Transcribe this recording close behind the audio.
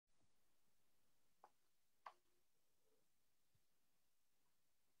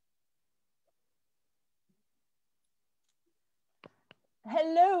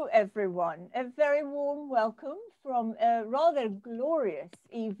Hello, everyone. A very warm welcome from a rather glorious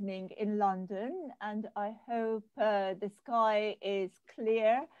evening in London. And I hope the sky is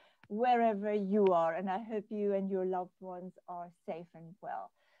clear wherever you are. And I hope you and your loved ones are safe and well.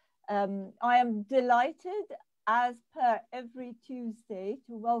 I am delighted, as per every Tuesday,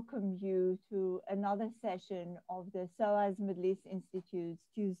 to welcome you to another session of the SOAS Middle East Institute's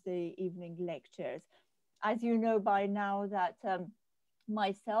Tuesday evening lectures. As you know by now that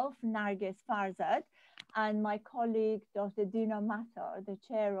myself, Narges Farzad, and my colleague, Dr. Dina Matar, the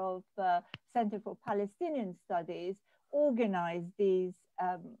chair of Center for Palestinian Studies, organized these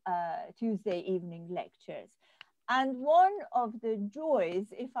Tuesday evening lectures. And one of the joys,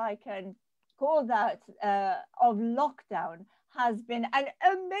 if I can call that, of lockdown has been an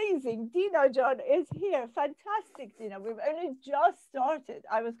amazing. Dina John is here. Fantastic, Dina. We've only just started.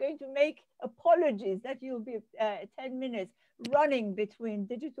 I was going to make apologies that you'll be 10 minutes running between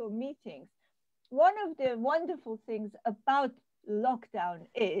digital meetings. One of the wonderful things about lockdown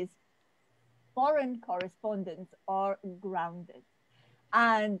is foreign correspondents are grounded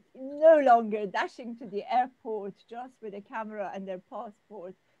and no longer dashing to the airport just with a camera and their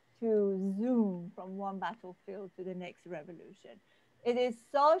passport to zoom from one battlefield to the next revolution. It is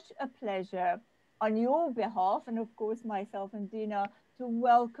such a pleasure on your behalf, and of course myself and Dina, to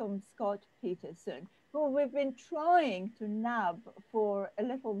welcome Scott Peterson, who we've been trying to nab for a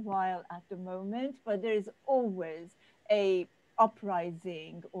little while at the moment, but there is always a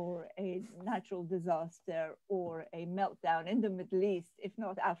uprising or a natural disaster or a meltdown in the Middle East, if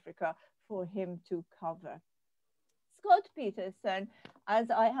not Africa, for him to cover. Scott Peterson, as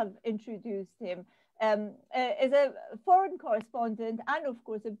I have introduced him, is a foreign correspondent and, of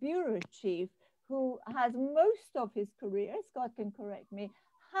course, a bureau chief who has most of his career, Scott can correct me,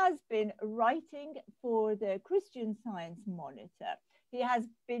 has been writing for the Christian Science Monitor. He has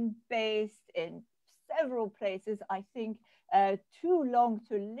been based in several places, I think too long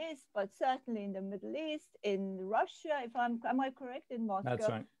to list, but certainly in the Middle East, in Russia, if am I correct, in Moscow? That's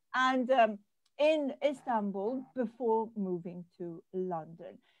right. And in Istanbul before moving to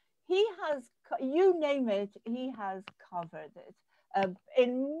London. He has, you name it, he has covered it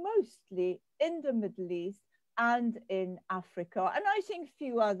in mostly in the Middle East and in Africa, and I think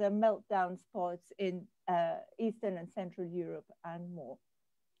few other meltdown spots in Eastern and Central Europe and more.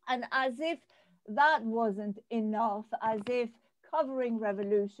 And as if that wasn't enough, as if covering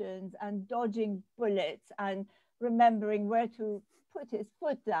revolutions and dodging bullets and remembering where to put his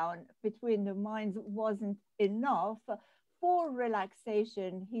foot down between the mines wasn't enough, for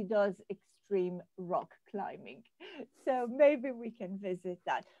relaxation, he does extreme rock climbing. So maybe we can visit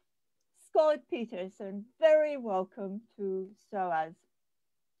that. Scott Peterson, very welcome to SOAS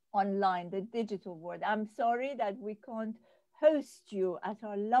Online, the digital world. I'm sorry that we can't host you at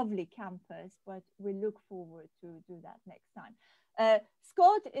our lovely campus, but we look forward to do that next time.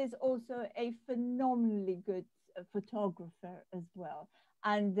 Scott is also a phenomenally good photographer as well.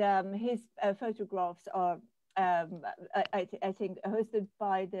 And his photographs are, I think, hosted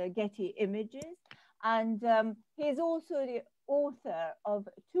by the Getty Images. And he's also the author of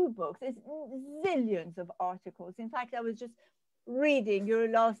 2 books. There's zillions of articles. In fact, I was just reading your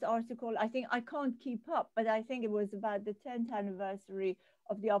last article. I think I can't keep up, but I think it was about the 10th anniversary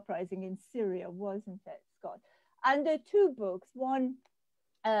of the uprising in Syria, wasn't it, Scott? And the 2 books, one,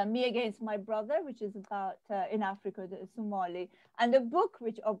 Me Against My Brother, which is about in Africa, the Somali, and the book,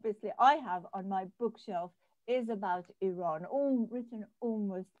 which obviously I have on my bookshelf, is about Iran, all written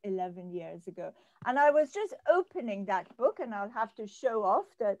almost 11 years ago. And I was just opening that book, and I'll have to show off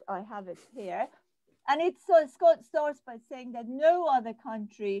that I have it here. And it's Scott starts by saying that no other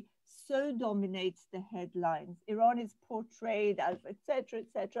country so dominates the headlines. Iran is portrayed as etc.,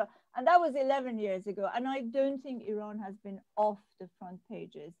 etc. And that was 11 years ago. And I don't think Iran has been off the front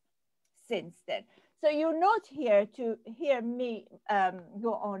pages since then. So you're not here to hear me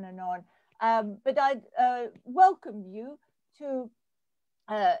go on and on. But I'd welcome you to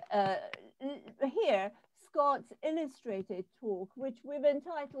hear Scott's illustrated talk, which we've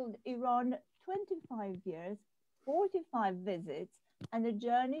entitled Iran 25 Years, 45 Visits, and a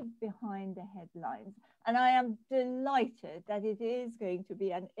Journey Behind the Headlines. And I am delighted that it is going to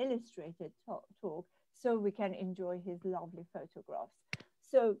be an illustrated talk so we can enjoy his lovely photographs.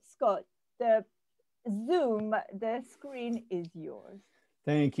 So Scott, the screen is yours.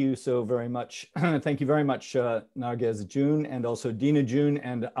 Thank you so very much. Thank you very much, Narges June, and also Dina June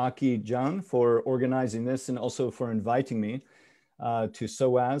and Aki Jan for organizing this, and also for inviting me to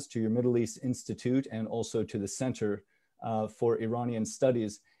SOAS, to your Middle East Institute, and also to the Center for Iranian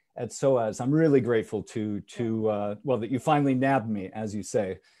Studies. at SOAS. I'm really grateful well, that you finally nabbed me, as you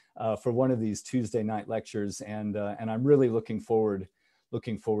say, for one of these Tuesday night lectures, and I'm really looking forward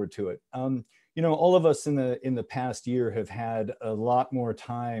to it. You know, all of us in the past year have had a lot more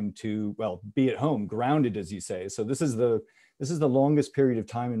time to, well, be at home, grounded, as you say. So this is the longest period of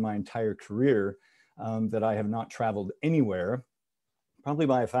time in my entire career that I have not traveled anywhere, probably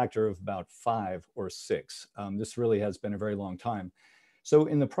by a factor of about 5 or 6. This really has been a very long time. So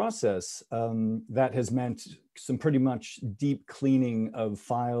in the process, that has meant some pretty much deep cleaning of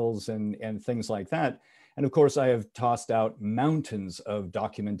files and things like that. And of course, I have tossed out mountains of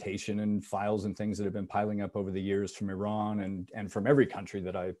documentation and files and things that have been piling up over the years from Iran and from every country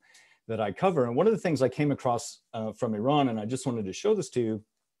that I cover. And one of the things I came across from Iran, and I just wanted to show this to you,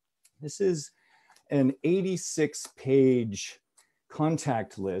 this is an 86-page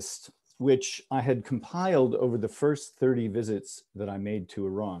contact list, which I had compiled over the first 30 visits that I made to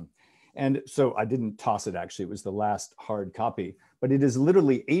Iran. And so I didn't toss it, actually, it was the last hard copy, but it is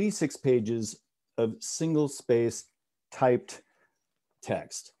literally 86 pages of single-spaced typed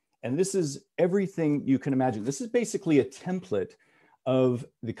text. And this is everything you can imagine. This is basically a template of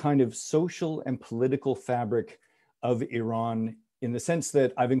the kind of social and political fabric of Iran, in the sense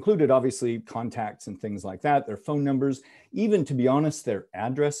that I've included, obviously, contacts and things like that, their phone numbers, even, to be honest, their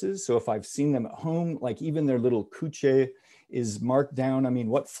addresses. So if I've seen them at home, like even their little kuche is marked down, I mean,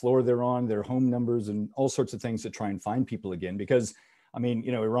 what floor they're on, their home numbers, and all sorts of things to try and find people again. Because, I mean,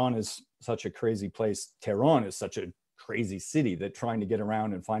 you know, Iran is such a crazy place. Tehran is such a crazy city that trying to get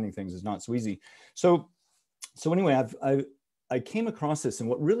around and finding things is not so easy. So anyway, I came across this, and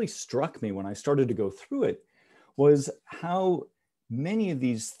what really struck me when I started to go through it was how many of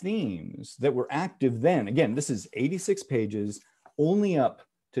these themes that were active then, again, this is 86 pages, only up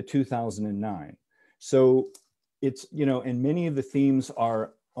to 2009. So it's, you know, and many of the themes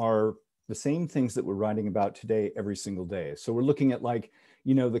are the same things that we're writing about today every single day. So we're looking at, like,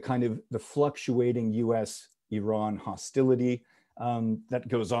 you know, the kind of the fluctuating US-Iran hostility that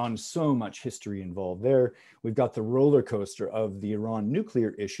goes on, so much history involved there. We've got the roller coaster of the Iran nuclear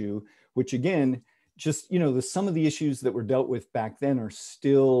issue, which again, just, you know, some of the issues that were dealt with back then are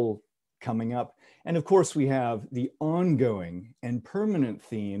still coming up. And of course, we have the ongoing and permanent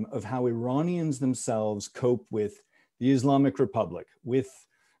theme of how Iranians themselves cope with the Islamic Republic, with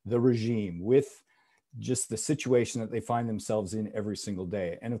the regime, with just the situation that they find themselves in every single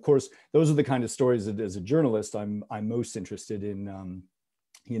day. And of course, those are the kind of stories that, as a journalist, I'm most interested in,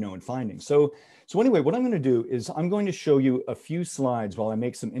 you know, in finding. So anyway, what I'm going to do is I'm going to show you a few slides while I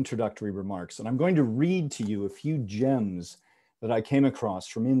make some introductory remarks, and I'm going to read to you a few gems that I came across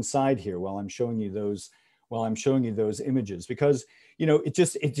from inside here while I'm showing you those images, because, you know, it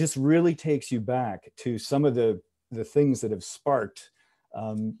just really takes you back to some of the things that have sparked,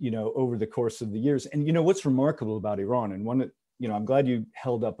 you know, over the course of the years. And, you know, what's remarkable about Iran, and one, you know, I'm glad you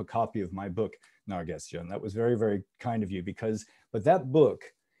held up a copy of my book, Narges John. That was very, very kind of you, but that book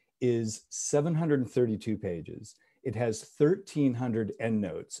is 732 pages. It has 1,300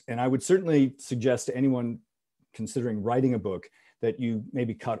 endnotes. And I would certainly suggest to anyone considering writing a book that you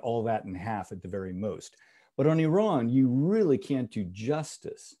maybe cut all that in half at the very most. But on Iran, you really can't do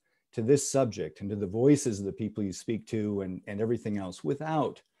justice to this subject and to the voices of the people you speak to and everything else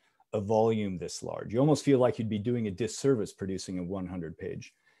without a volume this large. You almost feel like you'd be doing a disservice producing a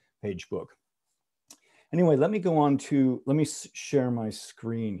 100-page book. Anyway, let me share my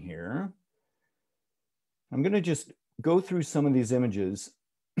screen here. I'm going to just go through some of these images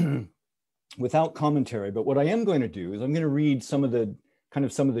without commentary, but what I am going to do is I'm going to read some of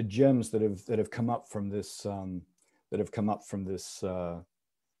the gems that have come up from this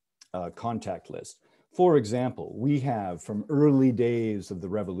contact list. For example, we have, from early days of the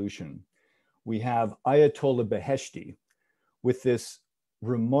revolution, we have Ayatollah Beheshti with this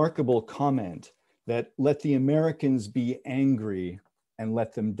remarkable comment that let the Americans be angry and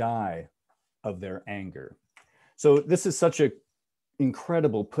let them die of their anger. So this is such an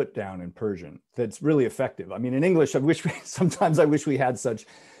incredible put down in Persian that's really effective. I mean, in English, sometimes I wish we had such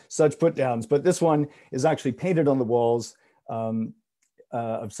put downs, but this one is actually painted on the walls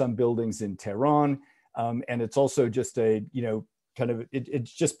of some buildings in Tehran. And it's also just a, you know, kind of,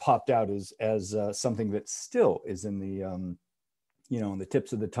 it's just popped out as something that still is in the, you know, on the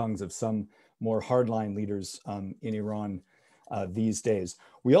tips of the tongues of some more hardline leaders in Iran these days.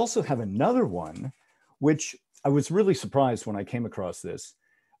 We also have another one, which I was really surprised when I came across this.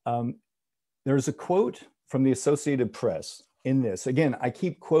 There's a quote from the Associated Press in this. Again, I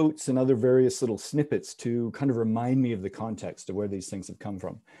keep quotes and other various little snippets to kind of remind me of the context of where these things have come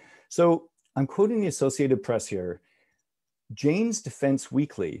from. So I'm quoting the Associated Press here. Jane's Defense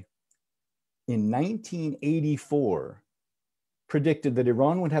Weekly in 1984 predicted that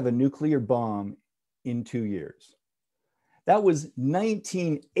Iran would have a nuclear bomb in 2 years. That was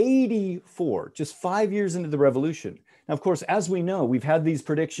 1984, just 5 years into the revolution. Now, of course, as we know, we've had these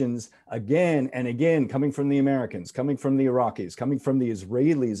predictions again and again coming from the Americans, coming from the Iraqis, coming from the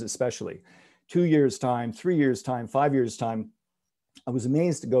Israelis, especially. 2 years' time, 3 years' time, 5 years' time. I was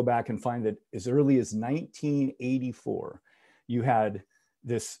amazed to go back and find that as early as 1984, you had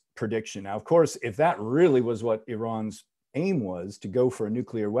this prediction. Now, of course, if that really was what Iran's aim was, to go for a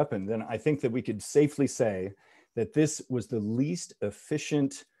nuclear weapon, then I think that we could safely say that this was the least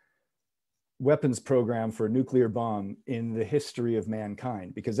efficient weapons program for a nuclear bomb in the history of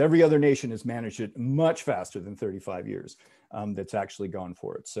mankind, because every other nation has managed it much faster than 35 years that's actually gone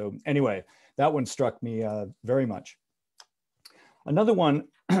for it. So anyway, that one struck me very much. Another one,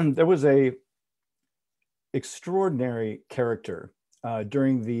 there was a extraordinary character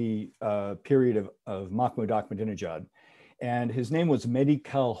during the period of Mahmoud Ahmadinejad. And his name was Mehdi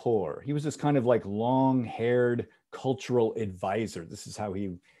Kalhor. He was this kind of like long-haired cultural advisor. This is how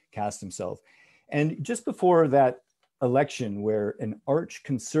he cast himself. And just before that election, where an arch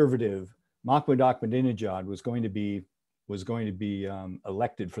conservative, Mahmoud Ahmadinejad, was going to be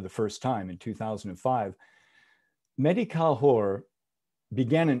elected for the first time in 2005, Mehdi Kalhor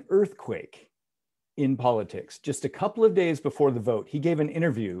began an earthquake in politics. Just a couple of days before the vote, he gave an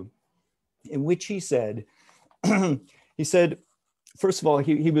interview in which he said, he said, first of all,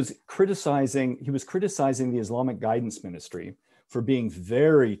 he was criticizing the Islamic Guidance Ministry for being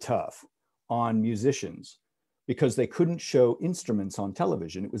very tough on musicians because they couldn't show instruments on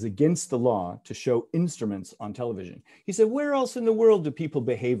television. It was against the law to show instruments on television. He said, where else in the world do people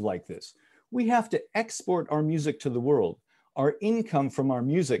behave like this? We have to export our music to the world. Our income from our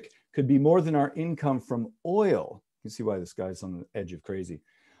music could be more than our income from oil. You see why this guy's on the edge of crazy.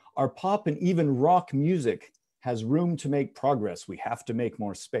 Our pop and even rock music has room to make progress. We have to make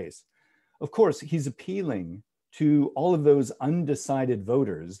more space. Of course, he's appealing to all of those undecided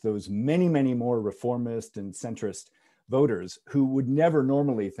voters, those many, many more reformist and centrist voters who would never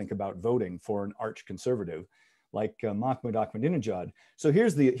normally think about voting for an arch conservative like Mahmoud Ahmadinejad. So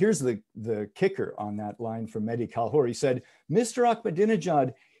here's the kicker on that line from Mehdi Kalhor. He said, Mr.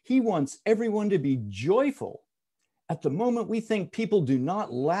 Ahmadinejad, he wants everyone to be joyful. At the moment, we think people do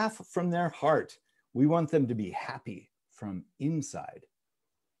not laugh from their heart. We want them to be happy from inside.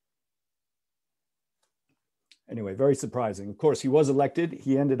 Anyway, very surprising. Of course, he was elected.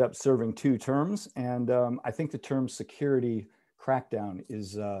 He ended up serving 2 terms. And I think the term security crackdown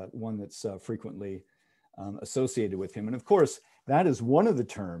is one that's frequently associated with him. And of course, that is one of the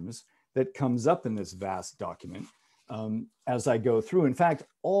terms that comes up in this vast document as I go through. In fact,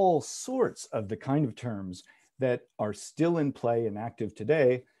 all sorts of the kind of terms that are still in play and active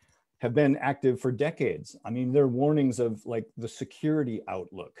today have been active for decades. I mean, there are warnings of like the security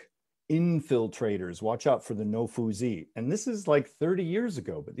outlook, infiltrators, watch out for the no-foozi. And this is like 30 years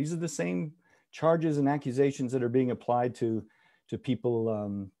ago, but these are the same charges and accusations that are being applied to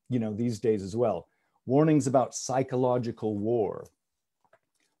people, these days as well. Warnings about psychological war,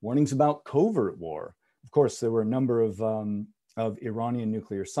 warnings about covert war. Of course, there were a number of Iranian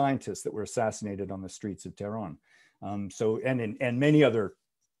nuclear scientists that were assassinated on the streets of Tehran. And many other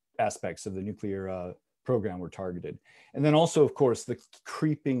aspects of the nuclear program were targeted. And then also, of course, the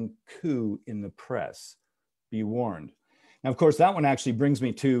creeping coup in the press. Be warned. Now, of course, that one actually brings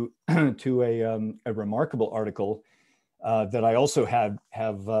me to a remarkable article that I also have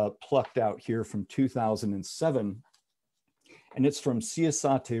plucked out here from 2007. And it's from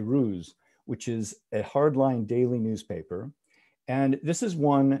Siyasat-e Rouz, which is a hardline daily newspaper. And this is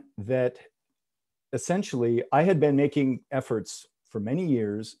one that essentially I had been making efforts for many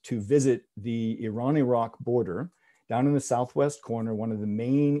years to visit the Iran-Iraq border down in the southwest corner, one of the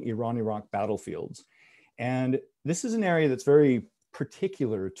main Iran-Iraq battlefields. And this is an area that's very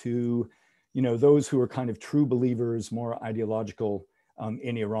particular to, those who are kind of true believers, more ideological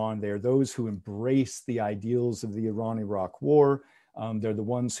in Iran. They're those who embrace the ideals of the Iran-Iraq war. They're the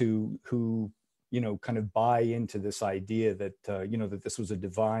ones who kind of buy into this idea that, that this was a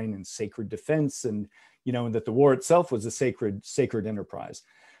divine and sacred defense, and, and that the war itself was a sacred enterprise.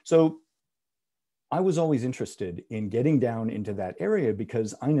 So I was always interested in getting down into that area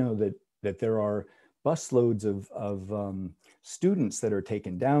because I know that there are busloads of students that are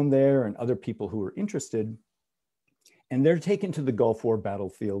taken down there and other people who are interested, and they're taken to the Gulf War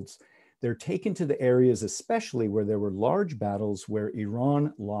battlefields. They're taken to the areas, especially where there were large battles where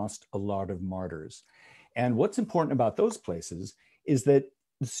Iran lost a lot of martyrs. And what's important about those places is that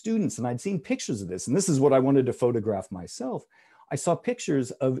the students, and I'd seen pictures of this, and this is what I wanted to photograph myself. I saw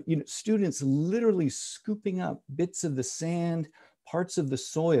pictures of students literally scooping up bits of the sand, parts of the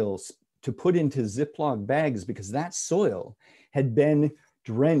soil to put into Ziploc bags because that soil had been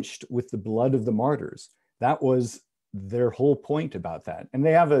drenched with the blood of the martyrs. That was their whole point about that. And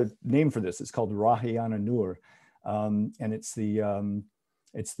they have a name for this. It's called Rahayana Nur, and it's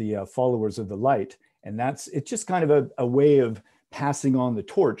the followers of the light. And it's just kind of a way of passing on the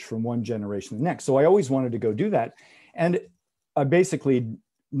torch from one generation to the next. So I always wanted to go do that. And I basically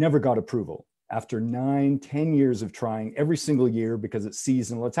never got approval after 9-10 years of trying every single year because it's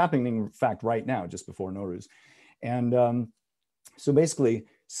seasonal. It's happening, in fact, right now, just before Nowruz. And so basically,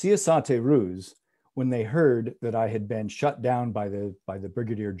 Siyasat-e Ruz, when they heard that I had been shut down by the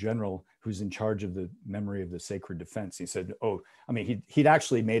brigadier general who's in charge of the memory of the sacred defense, he said, he'd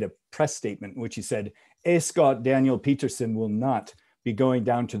actually made a press statement in which he said, Scott Daniel Peterson will not be going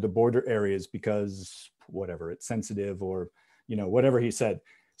down to the border areas because whatever, it's sensitive or, whatever he said.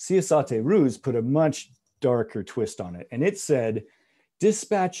 Siyasat-e Ruz put a much darker twist on it. And it said,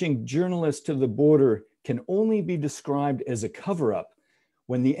 dispatching journalists to the border can only be described as a cover-up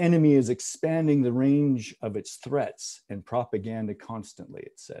when the enemy is expanding the range of its threats and propaganda constantly,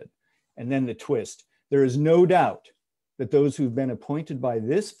 it said. And then the twist, there is no doubt that those who've been appointed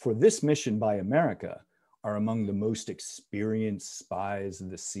for this mission by America are among the most experienced spies of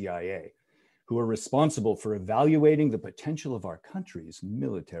the CIA, who are responsible for evaluating the potential of our country's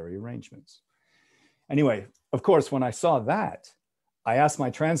military arrangements. Anyway, of course, when I saw that, I asked my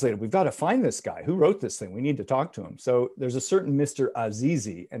translator, we've got to find this guy. Who wrote this thing? We need to talk to him. So there's a certain Mr.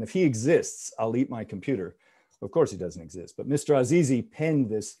 Azizi, and if he exists, I'll eat my computer. Of course he doesn't exist, but Mr. Azizi penned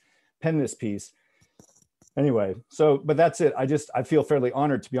this piece. Anyway, but that's it. I feel fairly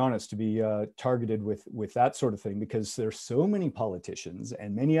honored, to be honest, to be targeted with that sort of thing, because there's so many politicians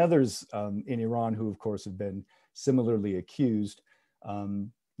and many others in Iran who, of course, have been similarly accused,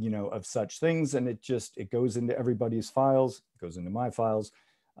 of such things. And it goes into everybody's files, it goes into my files.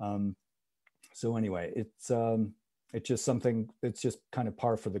 So anyway, it's just something, it's just kind of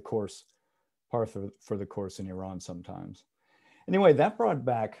par for the course in Iran sometimes. Anyway, that brought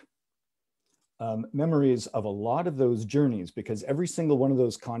back memories of a lot of those journeys, because every single one of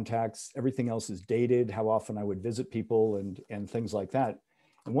those contacts, everything else is dated, how often I would visit people and things like that.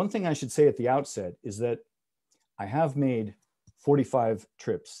 And one thing I should say at the outset is that I have made 45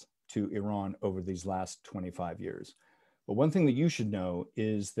 trips to Iran over these last 25 years. But one thing that you should know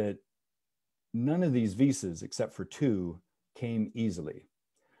is that none of these visas, except for 2, came easily.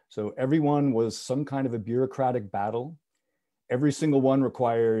 So everyone was some kind of a bureaucratic battle. Every single one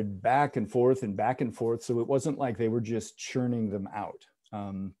required back and forth. So it wasn't like they were just churning them out.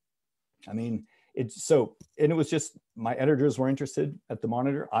 It was just, my editors were interested at the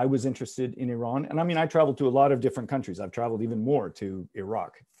Monitor. I was interested in Iran. And I traveled to a lot of different countries. I've traveled even more to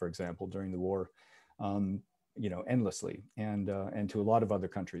Iraq, for example, during the war, endlessly, and to a lot of other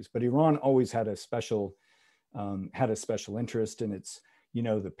countries. But Iran always had a special interest in its,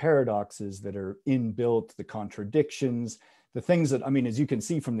 the paradoxes that are inbuilt, the contradictions, the things that, as you can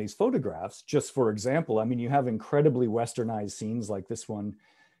see from these photographs, just for example, you have incredibly westernized scenes like this one,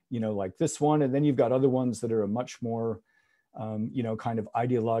 and then you've got other ones that are a much more, kind of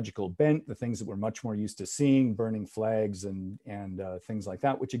ideological bent, the things that we're much more used to seeing, burning flags and things like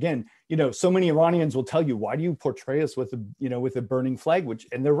that, which again, so many Iranians will tell you, why do you portray us with a burning flag?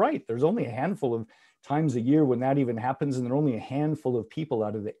 And they're right. There's only a handful of times a year when that even happens. And there are only a handful of people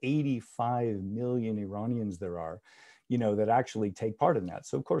out of the 85 million Iranians there are, that actually take part in that.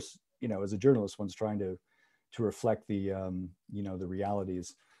 So of course, as a journalist, one's trying to reflect the, the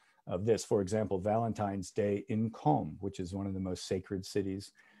realities of this. For example, Valentine's Day in Qom, which is one of the most sacred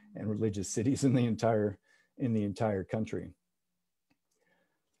cities and religious cities in the entire country.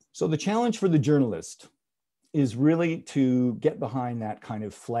 So the challenge for the journalist is really to get behind that kind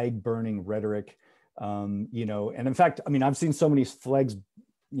of flag burning rhetoric, and in fact, I've seen so many flags,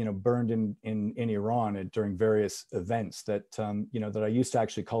 burned in Iran during various events that, that I used to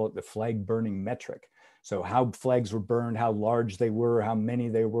actually call it the flag burning metric. So how flags were burned, how large they were, how many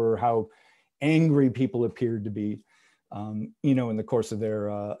they were, how angry people appeared to be, in the course of their,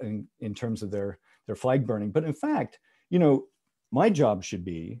 in terms of their flag burning. But in fact, my job should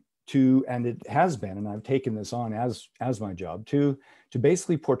be to, and it has been, and I've taken this on as my job, to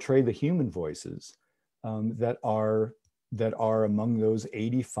basically portray the human voices that are among those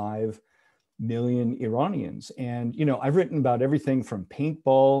 85 million Iranians. And, I've written about everything from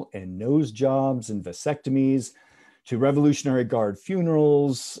paintball and nose jobs and vasectomies Revolutionary Guard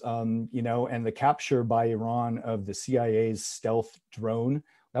funerals, you know, and the capture by Iran of the CIA's stealth drone.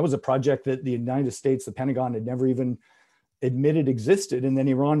 That was a project that the United States, the Pentagon, had never even admitted existed. And then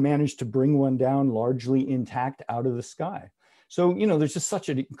Iran managed to bring one down largely intact out of the sky. So, you know, there's just such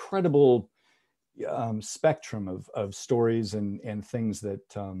an incredible spectrum of stories and things that,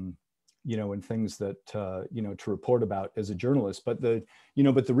 you know, you know, to report about as a journalist. But the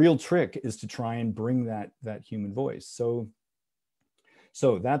real trick is to try and bring that human voice.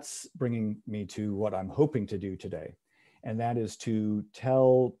 So that's bringing me to what I'm hoping to do today. And that is to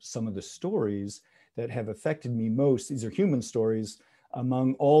tell some of the stories that have affected me most. These are human stories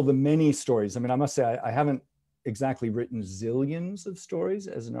among all the many stories. I mean, I must say, I haven't exactly written zillions of stories,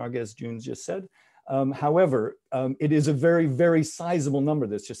 as Narges Junes just said. However, it is a very, very sizable number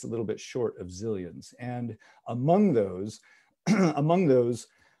that's just a little bit short of zillions. And among those,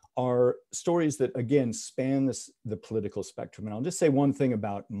 are stories that, again, span the political spectrum. And I'll just say one thing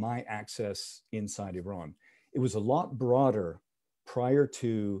about my access inside Iran. It was a lot broader prior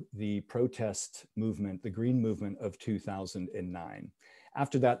to the protest movement, the Green Movement of 2009.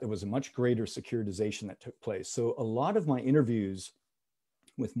 After that, there was a much greater securitization that took place. So a lot of my interviews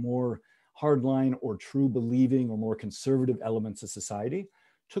with more hardline or true believing or more conservative elements of society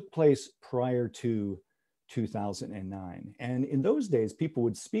took place prior to 2009. And in those days, people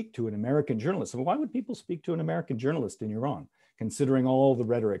would speak to an American journalist. And why would people speak to an American journalist in Iran, considering all the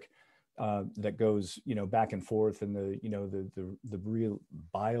rhetoric that goes, you know, back and forth, and the real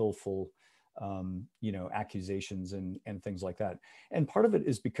bileful, you know, accusations and things like that. And part of it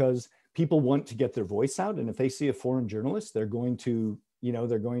is because people want to get their voice out, and if they see a foreign journalist, they're going to, you know,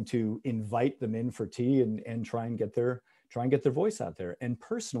 they're going to invite them in for tea and try and get their voice out there. And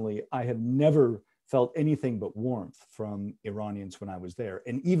personally, I have never felt anything but warmth from Iranians when I was there,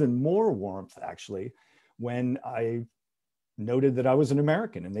 and even more warmth actually when I noted that I was an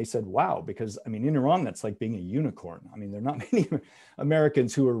American, and they said, wow, because I mean, in Iran, that's like being a unicorn. I mean, there are not many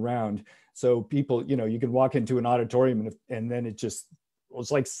Americans who are around. So people, you know, you can walk into an auditorium and then it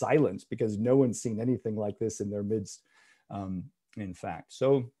was like silence because no one's seen anything like this in their midst, in fact.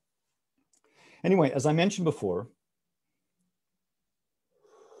 So anyway, as I mentioned before,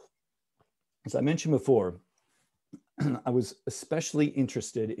 I was especially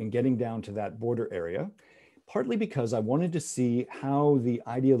interested in getting down to that border area, partly because I wanted to see how the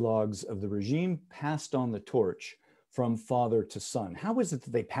ideologues of the regime passed on the torch from father to son. How is it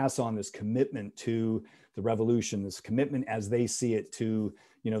that they pass on this commitment to the revolution, this commitment as they see it to,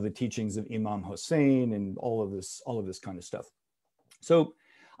 you know, the teachings of Imam Hussein and all of this kind of stuff. So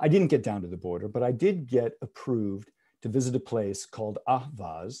I didn't get down to the border, but I did get approved to visit a place called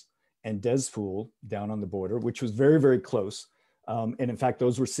Ahvaz and Dezful down on the border, which was very, very close. And in fact,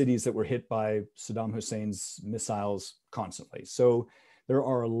 those were cities that were hit by Saddam Hussein's missiles constantly. So there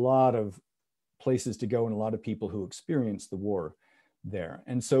are a lot of places to go and a lot of people who experienced the war there.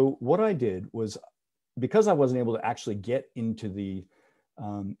 And so what I did was, because I wasn't able to actually get into the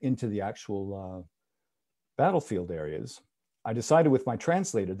actual battlefield areas, I decided with my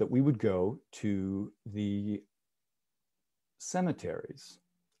translator that we would go to the cemeteries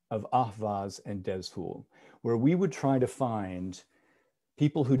of Ahvaz and Dezful, where we would try to find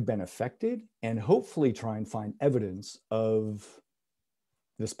people who'd been affected and hopefully try and find evidence of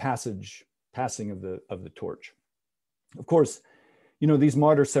this passing of the torch. Of course, you know, these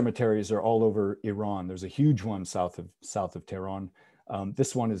martyr cemeteries are all over Iran. There's a huge one south of Tehran.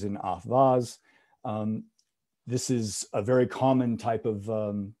 This one is in Ahvaz. This is a very common type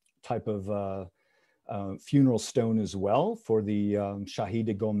of funeral stone as well for the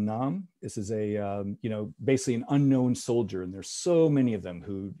Shahid Gomnam. This is a, you know, basically an unknown soldier, and there's so many of them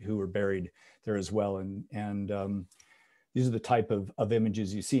who are buried there as well. And these are the type of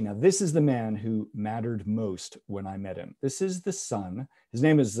images you see. Now, this is the man who mattered most when I met him. This is the son. His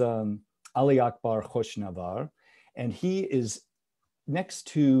name is Ali Akbar Khosnavar, and he is next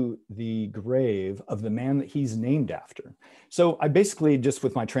to the grave of the man that he's named after. So I basically, just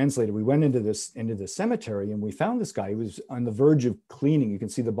with my translator, we went into this cemetery and we found this guy. He was on the verge of cleaning. You can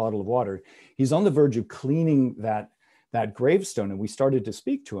see the bottle of water. He's on the verge of cleaning that gravestone, and we started to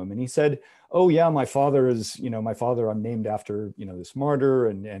speak to him, and he said, oh yeah, my father, I'm named after, you know, this martyr,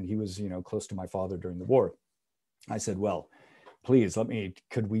 and he was, you know, close to my father during the war. I said, well, please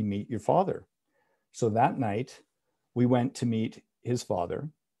could we meet your father? So that night we went to meet his father,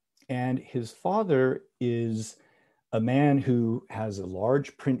 and his father is a man who has a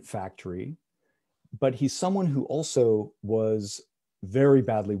large print factory, but he's someone who also was very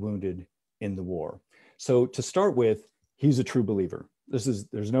badly wounded in the war. So to start with, he's a true believer.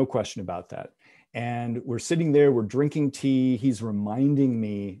 There's no question about that. And we're sitting there, we're drinking tea. He's reminding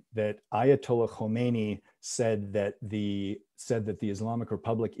me that Ayatollah Khomeini said that the Islamic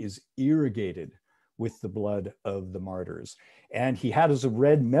Republic is irrigated with the blood of the martyrs. And he had as a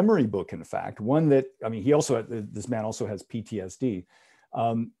red memory book, in fact, one that, I mean, this man also has PTSD.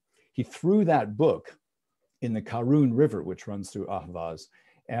 He threw that book in the Karun River, which runs through Ahvaz.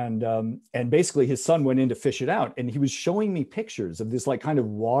 And basically his son went in to fish it out. And he was showing me pictures of this like kind of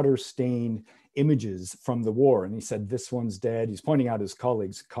water-stained images from the war. And he said, this one's dead. He's pointing out his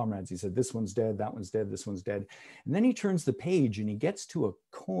comrades. He said, this one's dead, that one's dead, this one's dead. And then he turns the page and he gets to a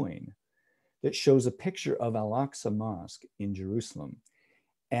coin that shows a picture of Al-Aqsa Mosque in Jerusalem.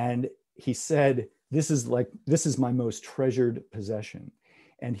 And he said, this is my most treasured possession.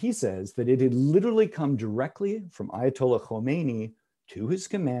 And he says that it had literally come directly from Ayatollah Khomeini to his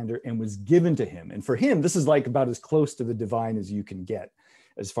commander and was given to him. And for him, this is like about as close to the divine as you can get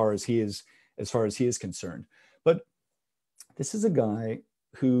as far as he is concerned. But this is a guy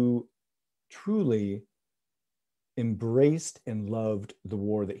who truly embraced and loved the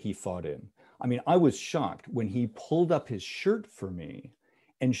war that he fought in. I mean, I was shocked when he pulled up his shirt for me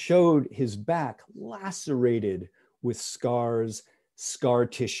and showed his back lacerated with scars, scar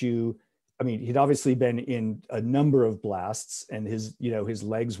tissue. I mean, he'd obviously been in a number of blasts, and his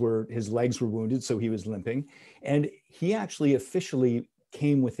legs were wounded, so he was limping. And he actually officially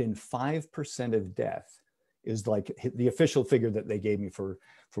came within 5% of death, is like the official figure that they gave me for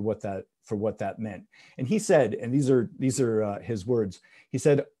what that meant. And he said, and these are his words. He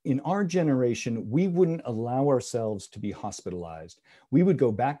said, in our generation, we wouldn't allow ourselves to be hospitalized. We would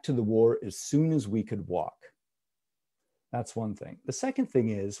go back to the war as soon as we could walk. That's one thing. The second thing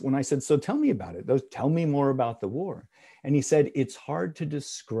is when I said, so tell me about it, tell me more about the war. And he said, it's hard to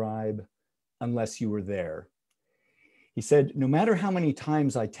describe unless you were there. He said, no matter how many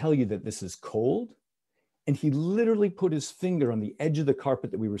times I tell you that this is cold, and he literally put his finger on the edge of the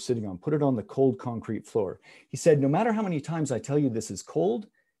carpet that we were sitting on, put it on the cold concrete floor. He said, no matter how many times I tell you this is cold,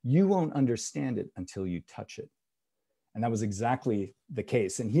 you won't understand it until you touch it. And that was exactly the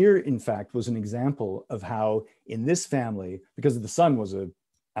case. And here, in fact, was an example of how in this family, because the son was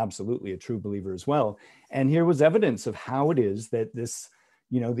absolutely a true believer as well. And here was evidence of how it is that this,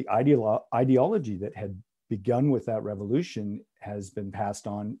 the ideology that had begun with that revolution has been passed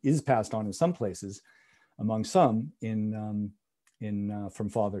on, is passed on in some places, among some from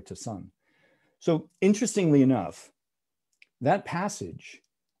father to son. So interestingly enough, that passage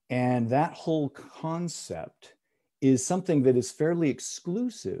and that whole concept is something that is fairly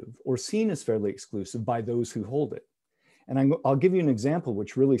exclusive or seen as fairly exclusive by those who hold it. And I'll give you an example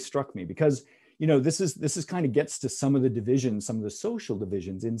which really struck me because, this is kind of gets to some of the divisions, some of the social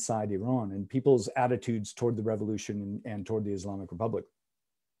divisions inside Iran and people's attitudes toward the revolution and toward the Islamic Republic.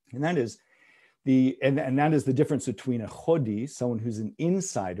 And that is that is the difference between a khodi, someone who's an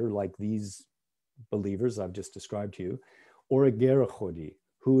insider like these believers I've just described to you, or a ger khodi,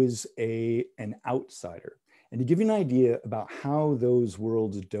 who is an outsider. And to give you an idea about how those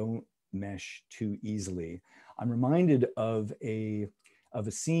worlds don't mesh too easily, I'm reminded of a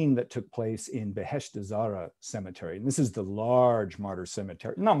scene that took place in Behesht Zara Cemetery. And this is the large martyr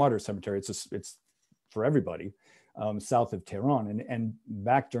cemetery, not martyr cemetery, it's for everybody, south of Tehran. And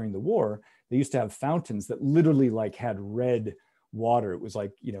back during the war, they used to have fountains that literally like had red water. It was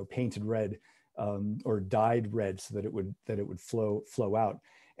like, painted red or dyed red so that it would flow out.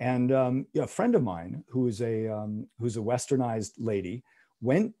 And a friend of mine who's a westernized lady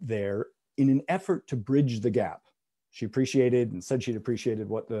went there in an effort to bridge the gap. She appreciated and said she'd appreciated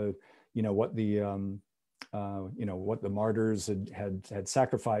what the martyrs had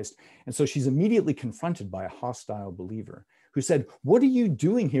sacrificed. And so she's immediately confronted by a hostile believer who said, "What are you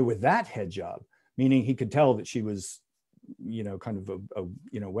doing here with that hijab?" Meaning he could tell that she was, kind of a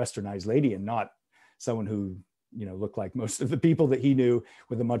westernized lady and not someone who looked like most of the people that he knew,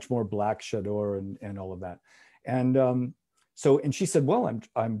 with a much more black chador and all of that. And and she said, well,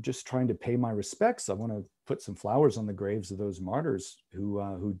 I'm just trying to pay my respects. I want to put some flowers on the graves of those martyrs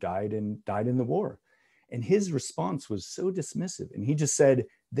who died in the war. And his response was so dismissive. And he just said,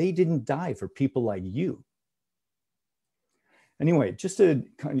 they didn't die for people like you. Anyway, just a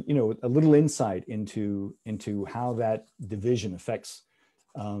kind of, a little insight into how that division affects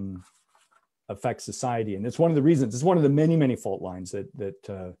society. And it's one of the reasons, it's one of the many, many fault lines that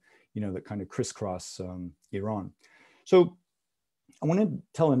kind of crisscross Iran. So I want to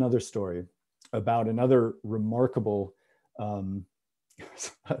tell another story about another remarkable, I've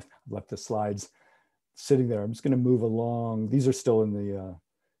left the slides sitting there. I'm just going to move along. These are still in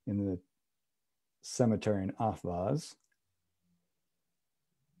the cemetery in Ahvaz.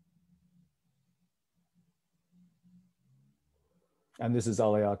 And this is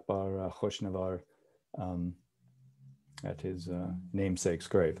Ali Akbar Khoshnavar at his namesake's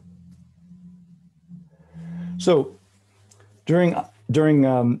grave. So during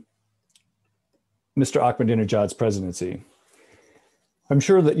Mr. Ahmadinejad's presidency, I'm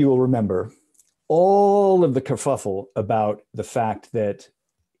sure that you will remember all of the kerfuffle about the fact that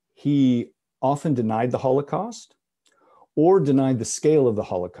he often denied the Holocaust or denied the scale of the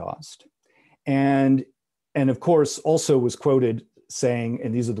Holocaust. And of course, also was quoted saying,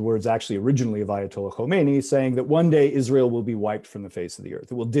 and these are the words actually originally of Ayatollah Khomeini, saying that one day Israel will be wiped from the face of the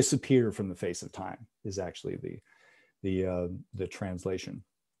earth. It will disappear from the face of time, is actually the translation.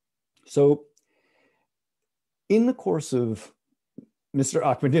 So in the course of Mr.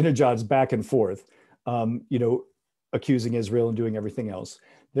 Ahmadinejad's back and forth, accusing Israel and doing everything else,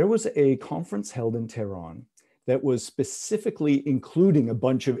 there was a conference held in Tehran that was specifically including a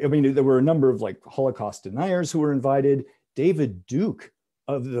bunch of, there were a number of like Holocaust deniers who were invited. David Duke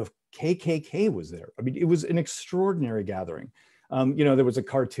of the KKK was there. It was an extraordinary gathering. There was a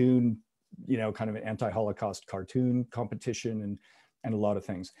cartoon, kind of an anti-Holocaust cartoon competition and a lot of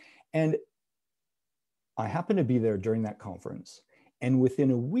things. And I happened to be there during that conference. And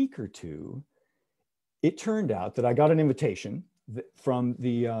within a week or two, it turned out that I got an invitation from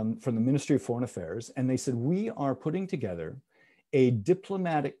the Ministry of Foreign Affairs, and they said, we are putting together a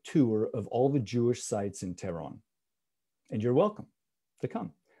diplomatic tour of all the Jewish sites in Tehran, and you're welcome to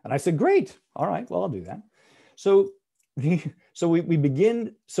come. And I said, great, all right, well, I'll do that. So we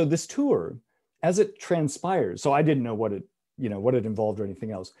begin, so this tour, as it transpires, so I didn't know what it involved or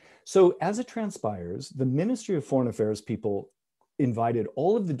anything else. So as it transpires, the Ministry of Foreign Affairs people invited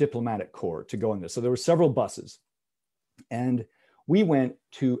all of the diplomatic corps to go on this. So there were several buses, and we went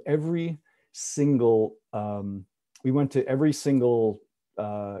to every single, kind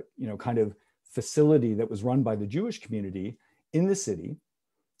of facility that was run by the Jewish community in the city.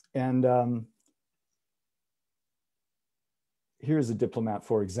 And here's a diplomat,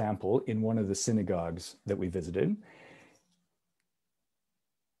 for example, in one of the synagogues that we visited.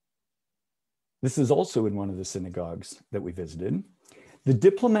 This is also in one of the synagogues that we visited. The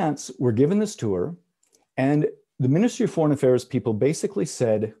diplomats were given this tour, and the Ministry of Foreign Affairs people basically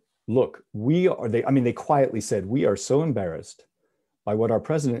said, look, they quietly said, we are so embarrassed by what our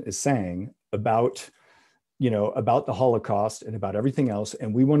president is saying about the Holocaust and about everything else,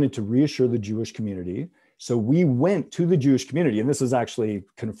 and we wanted to reassure the Jewish community. So we went to the Jewish community, and this is actually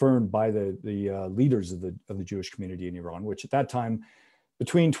confirmed by the leaders of the Jewish community in Iran, which at that time,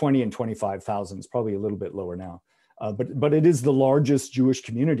 between 20 and 25,000, it's probably a little bit lower now. But it is the largest Jewish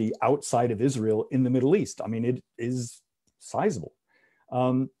community outside of Israel in the Middle East. It is sizable.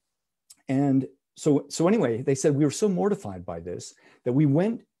 And so anyway, they said, we were so mortified by this that we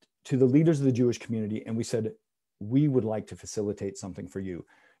went to the leaders of the Jewish community and we said, we would like to facilitate something for you.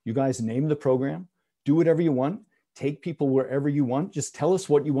 You guys name the program, do whatever you want, take people wherever you want, just tell us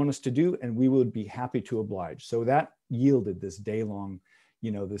what you want us to do, and we would be happy to oblige. So that yielded this day-long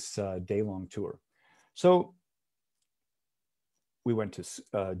tour. So we went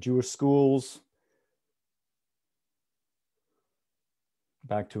to Jewish schools,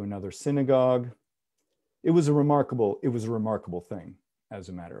 back to another synagogue. It was a remarkable thing, as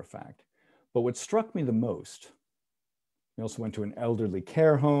a matter of fact. But what struck me the most, we also went to an elderly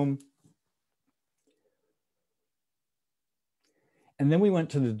care home. And then we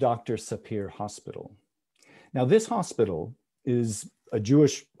went to the Dr. Sapir Hospital. Now, this hospital is a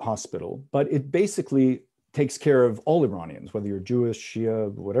Jewish hospital, but it basically takes care of all Iranians, whether you're Jewish,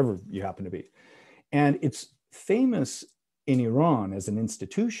 Shia, whatever you happen to be. And it's famous in Iran as an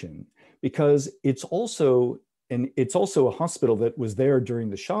institution because it's also a hospital that was there during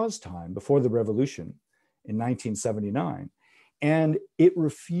the Shah's time, before the revolution in 1979. And it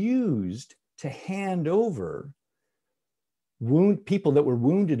refused to hand over people that were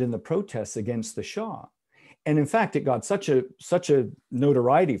wounded in the protests against the Shah. And in fact, it got such a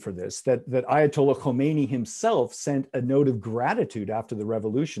notoriety for this that Ayatollah Khomeini himself sent a note of gratitude after the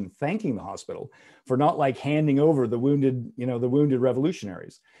revolution, thanking the hospital for not like handing over the wounded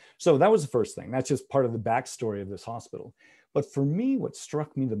revolutionaries. So that was the first thing. That's just part of the backstory of this hospital. But for me, what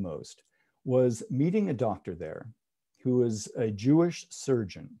struck me the most was meeting a doctor there who was a Jewish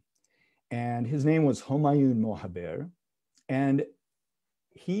surgeon, and his name was Homayun Mohaber. And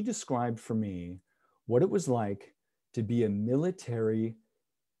he described for me what it was like to be a military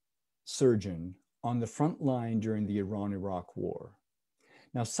surgeon on the front line during the Iran-Iraq war.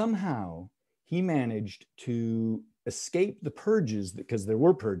 Now, somehow he managed to escape the purges, because there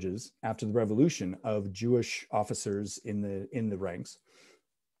were purges after the revolution of Jewish officers in the ranks.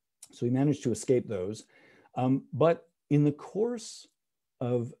 So he managed to escape those. But in the course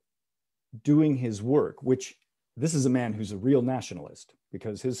of doing his work, which this is a man who's a real nationalist,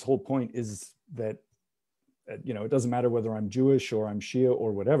 because his whole point is that, it doesn't matter whether I'm Jewish or I'm Shia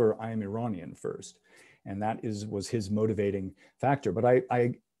or whatever, I am Iranian first. And that was his motivating factor. But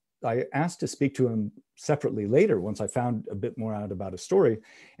I asked to speak to him separately later once I found a bit more out about his story.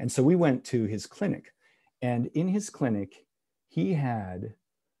 And so we went to his clinic. And in his clinic, he had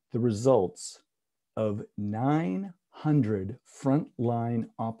the results of 900 frontline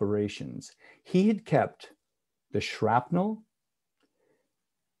operations. He had kept the shrapnel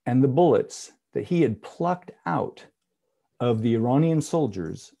and the bullets that he had plucked out of the Iranian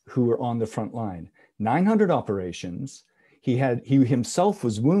soldiers who were on the front line. 900 operations. He himself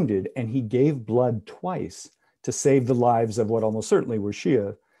was wounded, and he gave blood twice to save the lives of what almost certainly were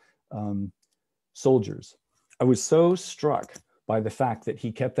Shia soldiers. I was so struck by the fact that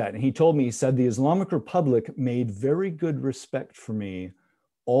he kept that. And he told me, he said, the Islamic Republic made very good respect for me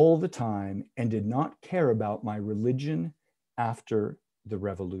all the time and did not care about my religion after the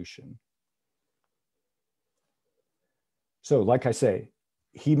revolution. So, like I say,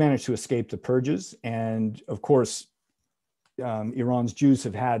 he managed to escape the purges. And of course, Iran's Jews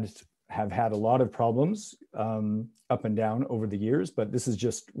have had a lot of problems up and down over the years, but this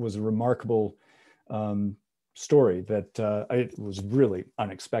was a remarkable story that it was really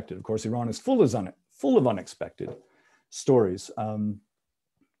unexpected. Of course, Iran is full of unexpected stories,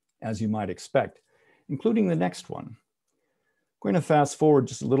 as you might expect, including the next one. I'm going to fast forward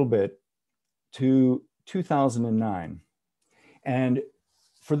just a little bit to 2009. And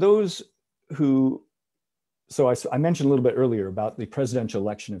for those who, so I mentioned a little bit earlier about the presidential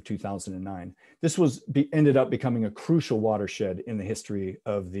election of 2009. This ended up becoming a crucial watershed in the history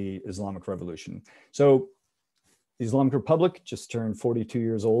of the Islamic Revolution. So the Islamic Republic just turned 42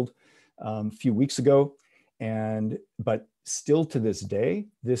 years old a few weeks ago. But still to this day,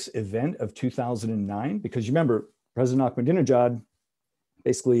 this event of 2009, because you remember, President Ahmadinejad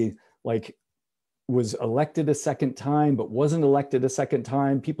basically was elected a second time, but wasn't elected a second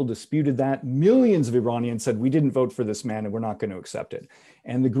time. People disputed that. Millions of Iranians said, we didn't vote for this man and we're not going to accept it.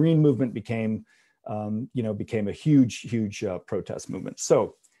 And the Green Movement became a huge protest movement.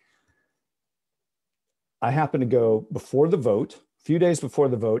 So I happened to go before the vote, a few days before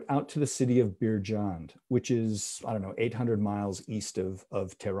the vote, out to the city of Birjand, which is, 800 miles east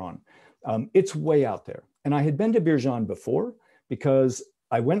of Tehran. It's way out there. And I had been to Birjand before because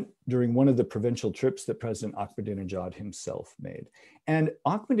I went during one of the provincial trips that President Ahmadinejad himself made. And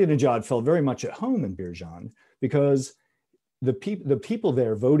Ahmadinejad felt very much at home in Birjand because the people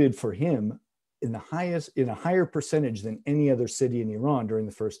there voted for him in a higher percentage than any other city in Iran during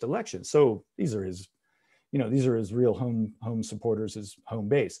the first election. So these are his real home supporters, his home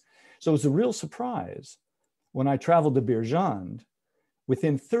base. So it was a real surprise when I traveled to Birjand.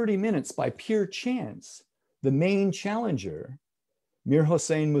 Within 30 minutes, by pure chance, the main challenger, Mir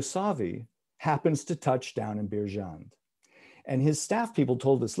Hossein Mousavi, happens to touch down in Birjand. And his staff people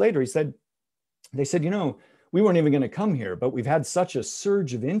told us later, they said, we weren't even going to come here, but we've had such a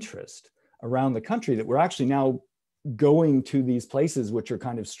surge of interest around the country that we're actually now going to these places, which are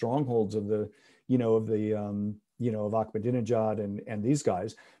kind of strongholds of of Ahmadinejad and these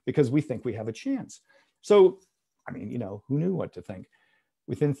guys, because we think we have a chance. So, who knew what to think?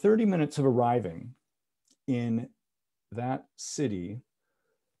 Within 30 minutes of arriving in that city,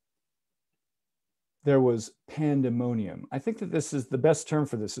 there was pandemonium. I think that the best term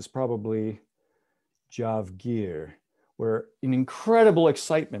for this is probably javgir, where an incredible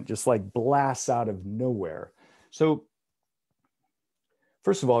excitement just blasts out of nowhere. So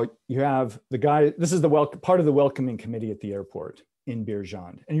first of all, you have the guy, this is part of the welcoming committee at the airport in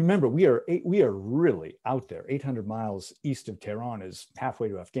Birjand. And you remember, we are really out there. 800 miles east of Tehran is halfway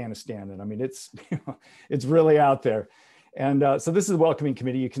to Afghanistan. And it's really out there. And so this is the welcoming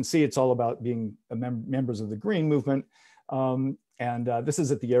committee. You can see it's all about being members of the Green Movement. This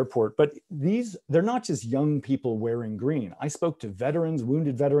is at the airport, but they're not just young people wearing green. I spoke to veterans,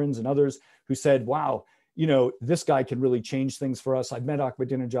 wounded veterans and others who said, wow, this guy can really change things for us. I've met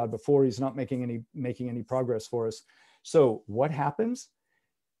Ahmadinejad before. He's not making any progress for us. So what happens?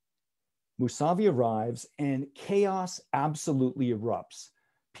 Mousavi arrives and chaos absolutely erupts.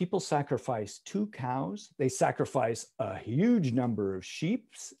 People sacrifice 2 cows. They sacrifice a huge number of sheep.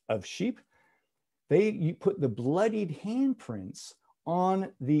 You put the bloodied handprints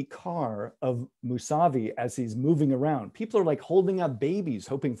on the car of Mousavi as he's moving around. People are holding up babies,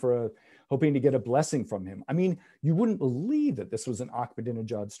 hoping to get a blessing from him. You wouldn't believe that this was an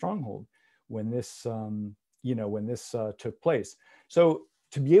Ahmadinejad stronghold when this took place. So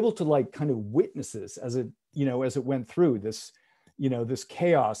to be able to kind of witness this as it went through this, this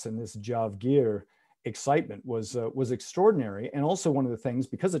chaos and this javgir excitement was extraordinary. And also one of the things,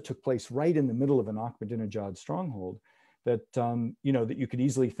 because it took place right in the middle of an Ahmadinejad stronghold, that that you could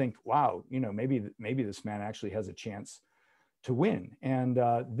easily think, wow, maybe this man actually has a chance to win. And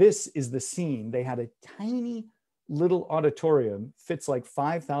this is the scene. They had a tiny little auditorium, fits like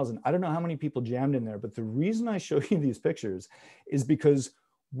 5,000. I don't know how many people jammed in there, but the reason I show you these pictures is because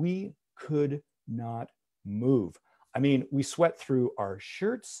we could not move. I mean, we sweat through our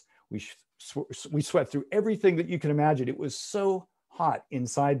shirts. We sweat through everything that you can imagine. It was so hot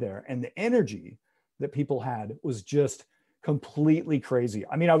inside there. And the energy that people had was just completely crazy.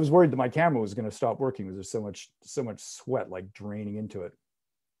 I mean, I was worried that my camera was going to stop working because there's so much sweat like draining into it.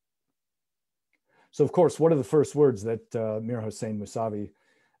 So of course, what are the first words that Mir Hossein Mousavi,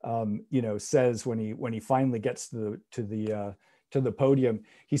 says when he finally gets to the podium?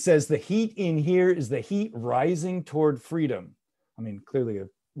 He says, "The heat in here is the heat rising toward freedom." I mean, clearly a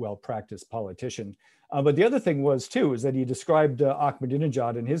well-practiced politician. But the other thing was too, is that he described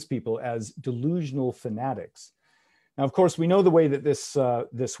Ahmadinejad and his people as delusional fanatics. Now, of course, we know the way that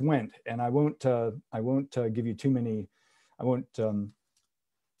this went, and I won't give you too many. I won't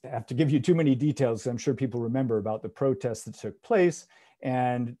have to give you too many details. I'm sure people remember about the protests that took place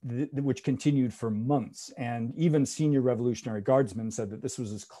and which continued for months. And even senior Revolutionary Guardsmen said that this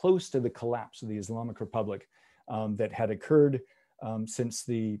was as close to the collapse of the Islamic Republic that had occurred since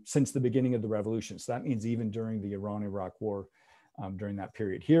the beginning of the revolution. So that means even during the Iran-Iraq War, during that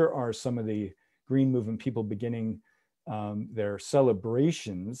period. Here are some of the Green Movement people beginning their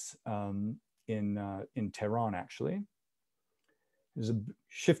celebrations in Tehran, actually. There's a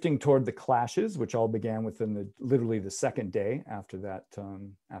shifting toward the clashes, which all began within literally the second day after that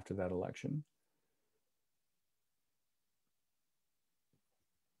election.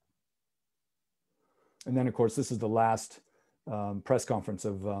 And then, of course, this is the last press conference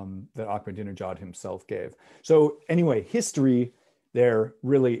of that Ahmadinejad himself gave. So anyway, history there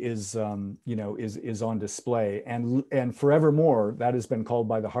really is is on display, and forevermore that has been called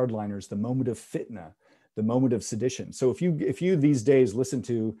by the hardliners the moment of fitna, the moment of sedition. So if you these days listen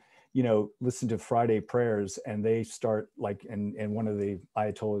to Friday prayers, and they start like, and one of the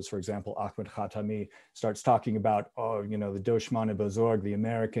Ayatollahs, for example, Ahmed Khatami, starts talking about, the Doshman Bozorg, the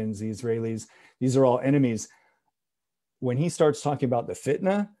Americans, the Israelis, these are all enemies. When he starts talking about the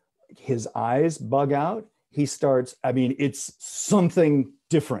fitna, his eyes bug out. He starts, I mean, it's something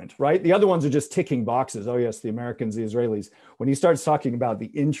different, right? The other ones are just ticking boxes. Oh yes, the Americans, the Israelis. When he starts talking about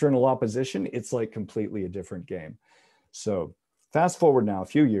the internal opposition, it's like completely a different game. So fast forward now a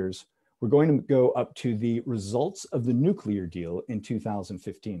few years, we're going to go up to the results of the nuclear deal in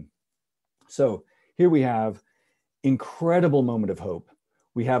 2015. So here we have incredible moment of hope.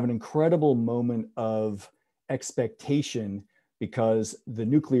 We have an incredible moment of expectation because the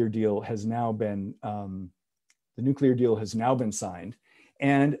nuclear deal has now been signed.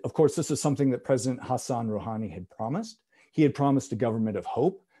 And of course, this is something that President Hassan Rouhani had promised. He had promised a government of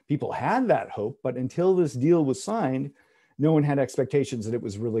hope. People had that hope, but until this deal was signed, no one had expectations that it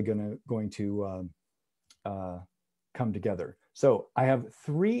was really going to come together. So I have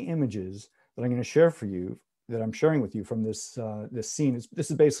 3 images that I'm going to share for you, that I'm sharing with you from this scene. This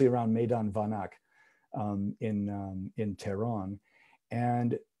is basically around Maidan Vanak in Tehran.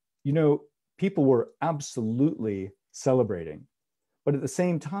 And, people were absolutely celebrating. But at the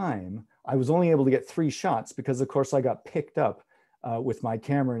same time, I was only able to get 3 shots because, of course, I got picked up with my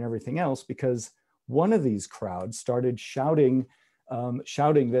camera and everything else, because one of these crowds started shouting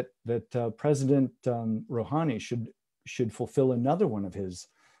that President Rouhani should fulfill another one of his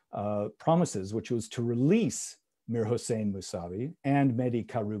promises, which was to release Mir Hossein Mousavi and Mehdi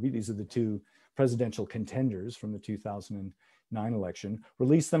Karoubi. These are the 2 presidential contenders from the 2009 election,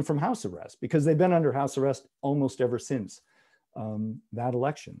 release them from house arrest, because they've been under house arrest almost ever since that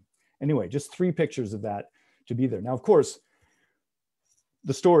election. Anyway, just 3 pictures of that to be there. Now, of course,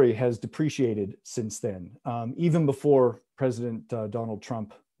 the story has depreciated since then. Even before President Donald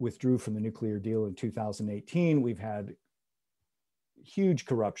Trump withdrew from the nuclear deal in 2018, we've had huge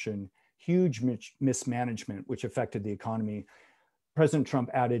corruption, huge mismanagement, which affected the economy. President Trump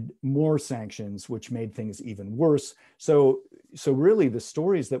added more sanctions, which made things even worse. So really, the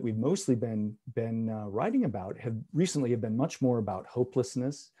stories that we've mostly been writing about have been much more about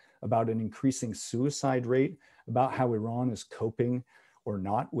hopelessness, about an increasing suicide rate, about how Iran is coping or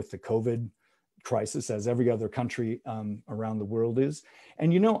not with the COVID crisis, as every other country around the world is.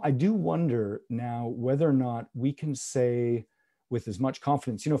 And I do wonder now whether or not we can say with as much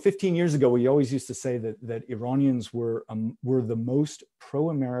confidence, 15 years ago, we always used to say that Iranians were the most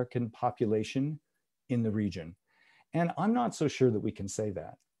pro-American population in the region. And I'm not so sure that we can say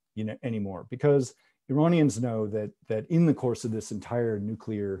that, anymore, because Iranians know that in the course of this entire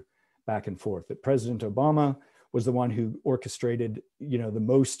nuclear back and forth, that President Obama was the one who orchestrated,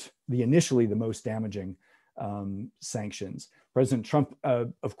 initially the most damaging sanctions. President Trump,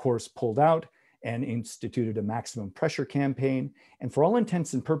 of course, pulled out and instituted a maximum pressure campaign. And for all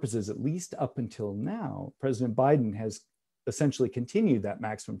intents and purposes, at least up until now, President Biden has essentially continued that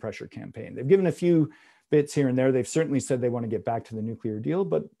maximum pressure campaign. They've given a few bits here and there. They've certainly said they want to get back to the nuclear deal,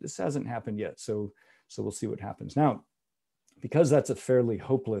 but this hasn't happened yet. So we'll see what happens. Now, because that's a fairly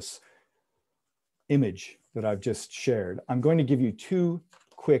hopeless image that I've just shared, I'm going to give you two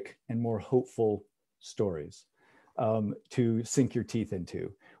quick and more hopeful stories to sink your teeth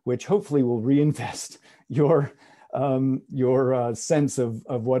into, which hopefully will reinvest your sense of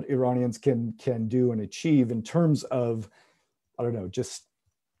what Iranians can do and achieve in terms of, I don't know, just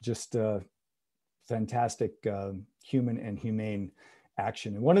fantastic human and humane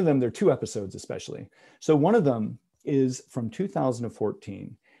action. And one of them, there are two episodes especially. So one of them is from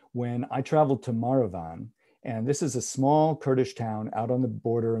 2014 when I traveled to Marivan, and this is a small Kurdish town out on the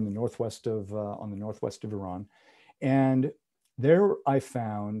border in the northwest of Iran. And there I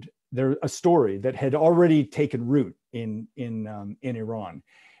found a story that had already taken root in Iran.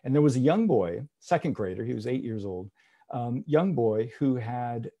 And there was a young boy, second grader, he was 8 years old, young boy who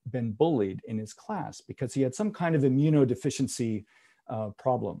had been bullied in his class because he had some kind of immunodeficiency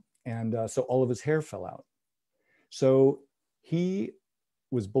problem. And so all of his hair fell out. So he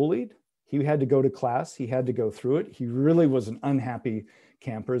was bullied. He had to go to class. He had to go through it. He really was an unhappy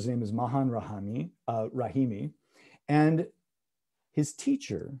camper. His name is Mahan Rahimi. And his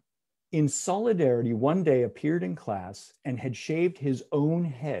teacher, in solidarity, one day appeared in class and had shaved his own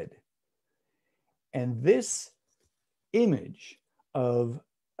head. And this image of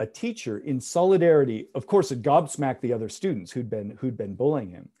a teacher in solidarity, of course, it gobsmacked the other students who'd been bullying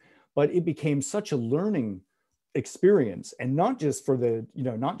him, but it became such a learning experience, and not just for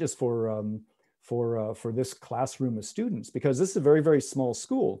this classroom of students, because this is a very, very small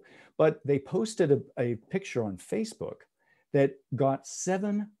school, but they posted a picture on Facebook that got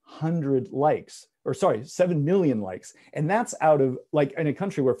 700 likes, or sorry, 7 million likes. And that's out of, like, in a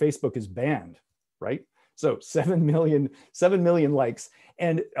country where Facebook is banned, right? So 7 million likes.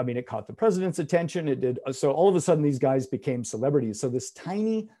 And I mean, it caught the president's attention. It did. So all of a sudden these guys became celebrities. So this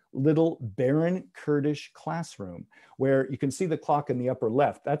tiny little barren Kurdish classroom where you can see the clock in the upper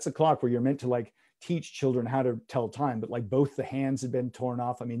left, that's a clock where you're meant to like teach children how to tell time, but like both the hands had been torn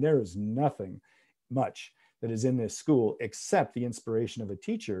off. I mean, there is nothing much that is in this school except the inspiration of a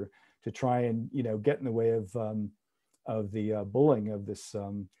teacher to try and, get in the way of the bullying of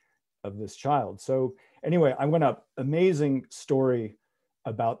this child. So anyway, I went up, amazing story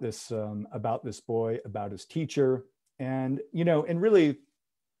about this boy, about his teacher. And, and really,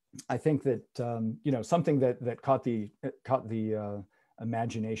 I think that, something that caught the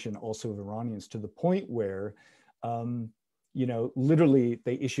imagination also of Iranians, to the point where, literally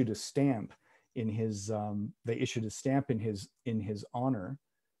they issued a stamp in his honor.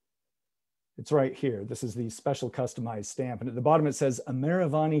 It's right here. This is the special customized stamp. And at the bottom it says, "A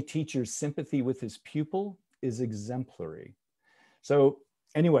Mehrevani teacher's sympathy with his pupil is exemplary." So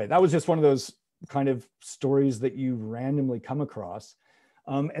anyway, that was just one of those kind of stories that you randomly come across.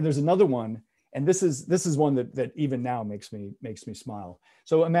 And there's another one, and this is one that even now makes me smile.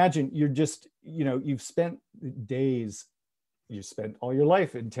 So imagine you're just, you've spent days, you spent all your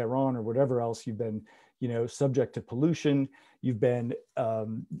life in Tehran or whatever else, you've been, subject to pollution, you've been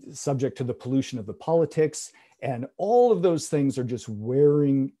subject to the pollution of the politics, and all of those things are just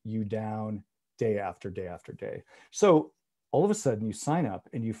wearing you down day after day after day. So all of a sudden you sign up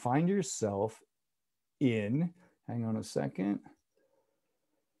and you find yourself in, hang on a second,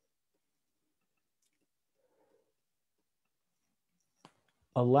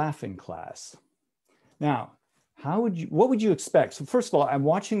 a laughing class. Now, what would you expect? So first of all, I'm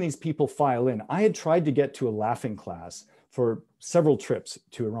watching these people file in. I had tried to get to a laughing class for several trips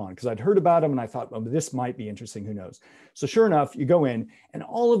to Iran because I'd heard about them and I thought, well, this might be interesting, who knows? So sure enough, you go in and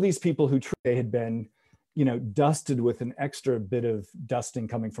all of these people who they had been, dusted with an extra bit of dusting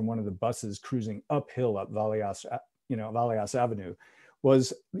coming from one of the buses cruising uphill up Valias Avenue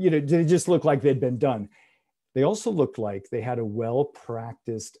was, they just looked like they'd been done. They also looked like they had a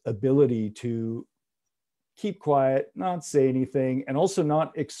well-practiced ability to keep quiet, not say anything, and also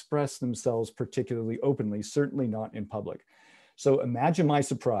not express themselves particularly openly, certainly not in public. So imagine my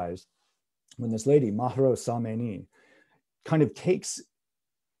surprise when this lady, Mahro Sameni, kind of takes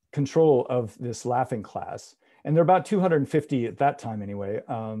control of this laughing class. And there are about 250 at that time anyway,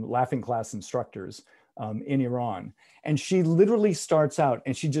 laughing class instructors in Iran. And she literally starts out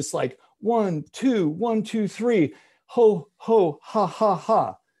and she just like, 1, 2, 1, 2, 3, ho, ho, ha, ha,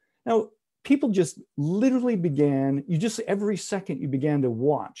 ha. Now, people just literally began, every second you began to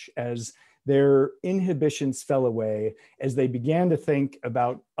watch as their inhibitions fell away, as they began to think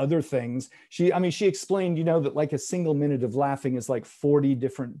about other things. She explained, that like a single minute of laughing is like 40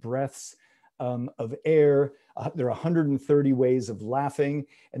 different breaths of air. There are 130 ways of laughing.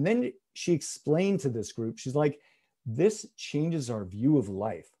 And then she explained to this group, she's like, this changes our view of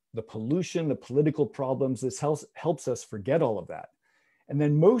life. The pollution, the political problems, this helps us forget all of that. And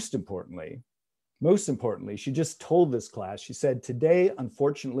then most importantly, she just told this class, she said, today,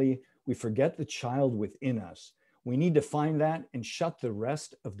 unfortunately, we forget the child within us. We need to find that and shut the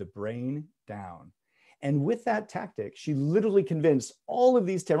rest of the brain down. And with that tactic, she literally convinced all of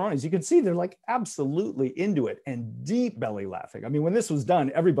these Tehranians. You can see they're like absolutely into it and deep belly laughing. I mean, when this was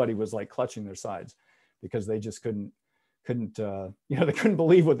done, everybody was like clutching their sides because they just couldn't they couldn't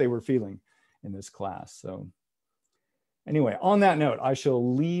believe what they were feeling in this class. So anyway, on that note, I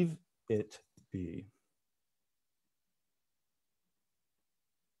shall leave it be.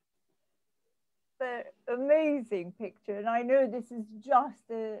 The amazing picture, and I know this is just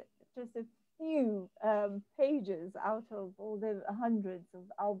a few pages out of all the hundreds of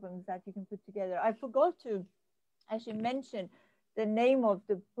albums that you can put together. I forgot to actually mention the name of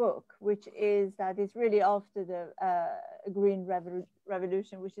the book, which is really after the Green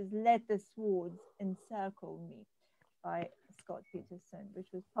Revolution, which is Let the Swords Encircle Me by Scott Peterson,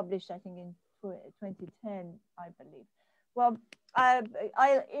 which was published, I think, in 2010, I believe. Well, I have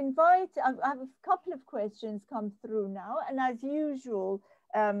a couple of questions come through now, and as usual,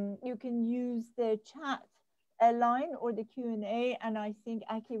 you can use the chat line or the Q&A, and I think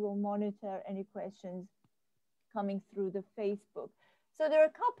Aki will monitor any questions coming through the Facebook. So there are a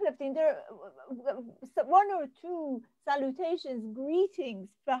couple of things. There are one or two salutations, greetings,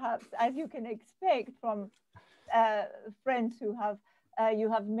 perhaps, as you can expect from friends who you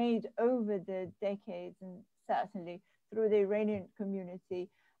have made over the decades, and certainly through the Iranian community.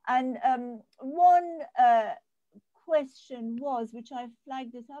 And one question was, which I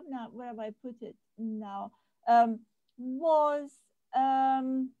flagged this up now, where have I put it now, was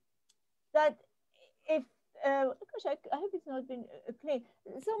that if, gosh, I hope it's not been clear,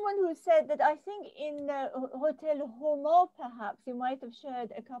 someone who said that I think in Hotel Homa, perhaps, you might have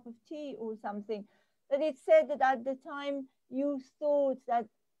shared a cup of tea or something, that it said that at the time you thought that,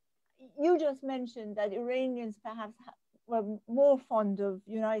 you just mentioned that Iranians perhaps were more fond of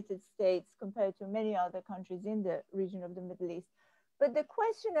United States compared to many other countries in the region of the Middle East. But the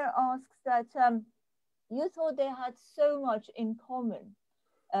questioner asks that you thought they had so much in common,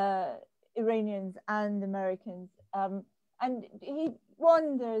 Iranians and Americans. And he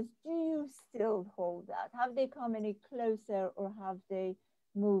wonders, do you still hold that? Have they come any closer, or have they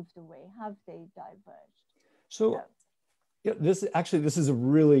moved away? Have they diverged? So, yeah, this is a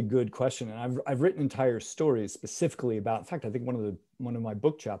really good question, and I've written entire stories specifically about. In fact, I think one of my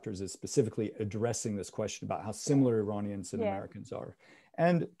book chapters is specifically addressing this question about how similar Iranians and Americans are,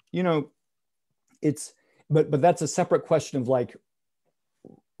 and it's but that's a separate question of like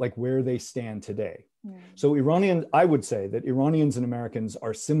where they stand today. So I would say that Iranians and Americans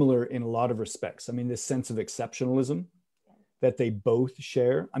are similar in a lot of respects. I mean, this sense of exceptionalism that they both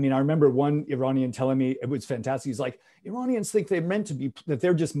share. I mean, I remember one Iranian telling me, it was fantastic. He's like, Iranians think that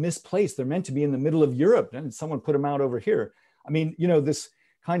they're just misplaced. They're meant to be in the middle of Europe, and someone put them out over here. I mean, this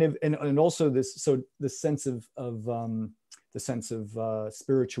kind of, and also this sense of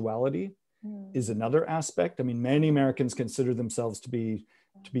spirituality is another aspect. I mean, many Americans consider themselves to be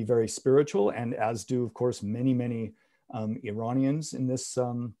very spiritual, and as do, of course, many Iranians in this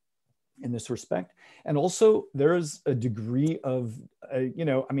respect. And also there's a degree of,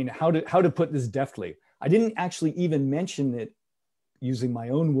 how to put this deftly. I didn't actually even mention it using my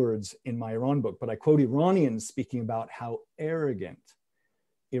own words in my Iran book, but I quote Iranians speaking about how arrogant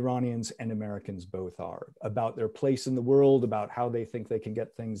Iranians and Americans both are, about their place in the world, about how they think they can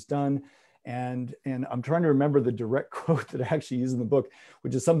get things done. And I'm trying to remember the direct quote that I actually use in the book,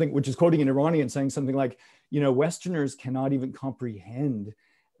 which is quoting an Iranian saying something like, Westerners cannot even comprehend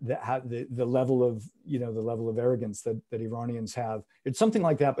the level of arrogance that Iranians have. It's something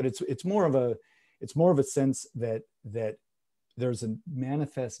like that, but it's more of a sense that there's a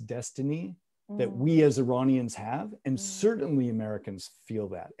manifest destiny that we as Iranians have, and certainly Americans feel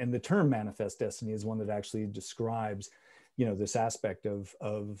that. And the term manifest destiny is one that actually describes this aspect of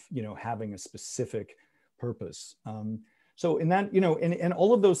having a specific purpose. So in that, and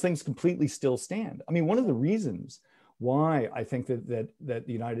all of those things completely still stand. I mean, one of the reasons why I think that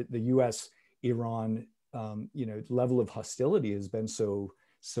the U.S. Iran, level of hostility has been so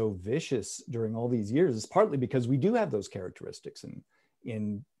vicious during all these years is partly because we do have those characteristics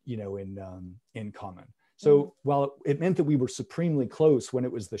in common. So while it meant that we were supremely close when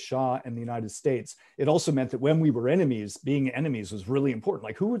it was the Shah and the United States, it also meant that when we were enemies, being enemies was really important.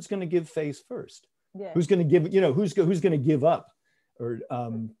 Like, who was going to give face first? Yeah. Who's going to give, who's going to give up, or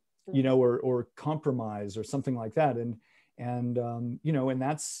or compromise or something like that? And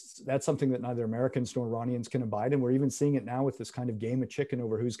that's something that neither Americans nor Iranians can abide. And we're even seeing it now with this kind of game of chicken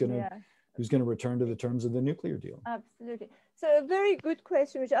over who's going to return to the terms of the nuclear deal. Absolutely. So a very good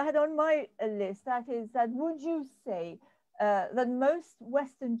question, which I had on my list, that is that would you say that most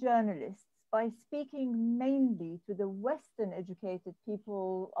Western journalists, by speaking mainly to the Western educated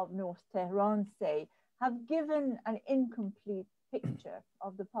people of North Tehran, say, have given an incomplete picture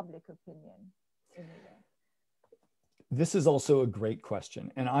of the public opinion in Iran? This is also a great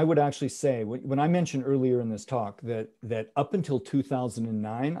question. And I would actually say, when I mentioned earlier in this talk that up until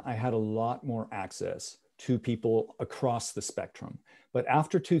 2009, I had a lot more access to people across the spectrum. But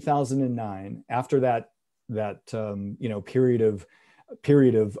after 2009, after that period of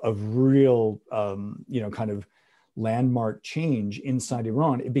real kind of landmark change inside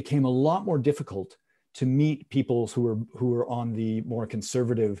Iran, it became a lot more difficult to meet people who were on the more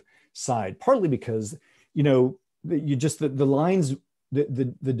conservative side, partly because the lines,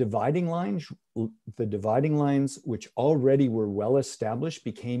 the dividing lines, which already were well established,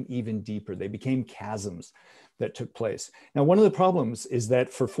 became even deeper. They became chasms that took place. Now, one of the problems is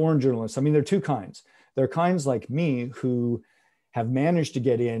that for foreign journalists, I mean, there are two kinds. There are kinds like me who have managed to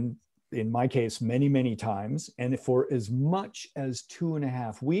get in my case, many, many times, and for as much as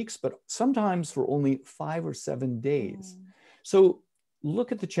 2.5 weeks, but sometimes for only 5 or 7 days. So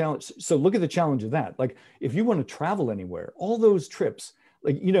look at the challenge. So look at the challenge of that. Like, if you want to travel anywhere, all those trips,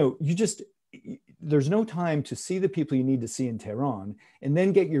 there's no time to see the people you need to see in Tehran and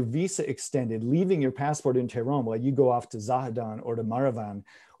then get your visa extended, leaving your passport in Tehran while you go off to Zahedan or to Maravan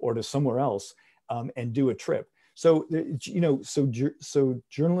or to somewhere else and do a trip. So, so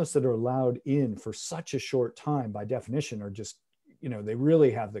journalists that are allowed in for such a short time, by definition, are just, they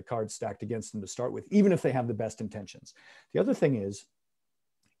really have the cards stacked against them to start with, even if they have the best intentions. The other thing is,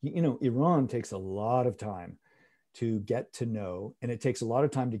 Iran takes a lot of time to get to know, and it takes a lot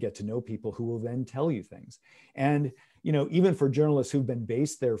of time to get to know people who will then tell you things. And, even for journalists who've been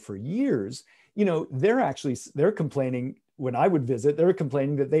based there for years, they're complaining. When I would visit, they were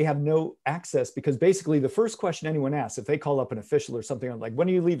complaining that they have no access, because basically the first question anyone asks, if they call up an official or something like, when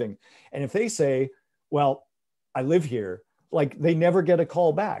are you leaving? And if they say, well, I live here, like, they never get a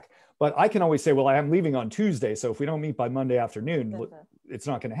call back. But I can always say, well, I am leaving on Tuesday, so if we don't meet by Monday afternoon, it's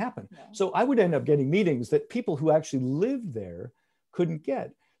not going to happen. No. So I would end up getting meetings that people who actually lived there couldn't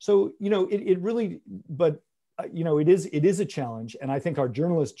get. So, it really, but it is a challenge. And I think our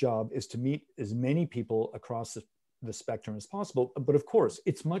journalist job is to meet as many people across the spectrum as possible. But of course,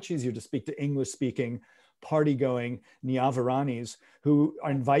 it's much easier to speak to English-speaking, party-going Niavaranis who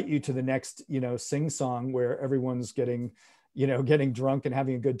invite you to the next, sing-song where everyone's getting drunk and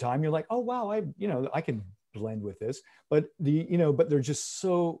having a good time. You're like, oh wow, I can blend with this. But but there's just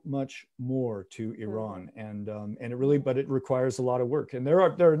so much more to Iran, and it requires a lot of work. And there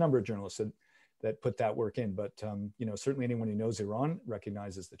are a number of journalists that put that work in. But certainly anyone who knows Iran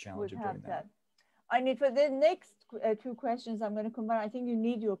recognizes the challenge of doing that. I need, for the next 2 questions, I'm going to combine. I think you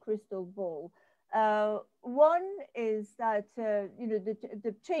need your crystal ball. One is that the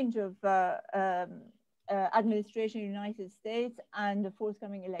change of administration in the United States and the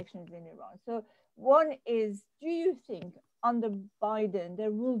forthcoming elections in Iran. So one is, do you think under Biden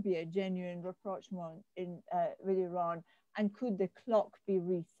there will be a genuine rapprochement with Iran, and could the clock be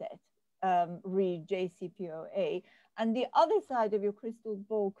reset? Read JCPOA. And the other side of your crystal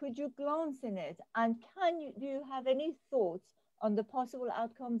ball, could you glance in it, and do you have any thoughts on the possible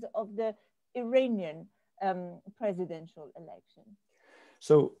outcomes of the Iranian presidential election?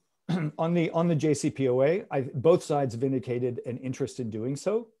 So on the JCPOA, both sides have indicated an interest in doing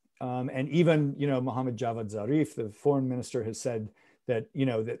so. And even, Mohammad Javad Zarif, the foreign minister, has said that,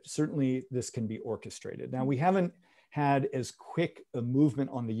 that certainly this can be orchestrated. Now, we haven't had as quick a movement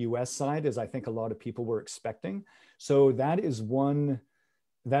on the US side as I think a lot of people were expecting. So that is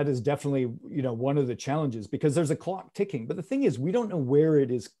definitely, one of the challenges, because there's a clock ticking. But the thing is, we don't know where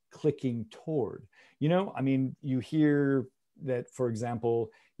it is clicking toward. You hear that, for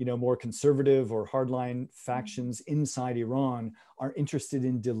example, more conservative or hardline factions inside Iran are interested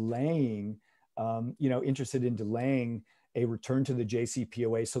in delaying a return to the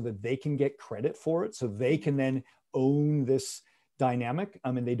JCPOA so that they can get credit for it, so they can then own this dynamic.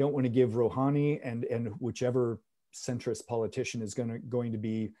 I mean, they don't want to give Rouhani and whichever centrist politician is going to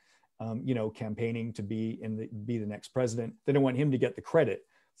be, campaigning to be the next president. They don't want him to get the credit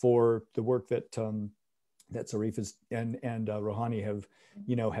for the work that Zarif is and Rouhani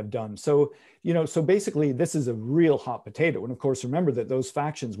have done. So, so basically this is a real hot potato. And of course, remember that those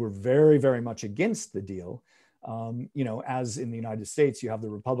factions were very, very much against the deal. As in the United States, you have the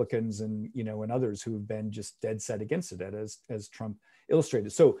Republicans and others who have been just dead set against it, as Trump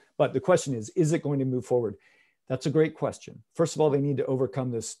illustrated. So, but the question is it going to move forward? That's a great question. First of all, they need to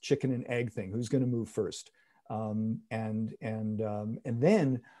overcome this chicken and egg thing. Who's going to move first? And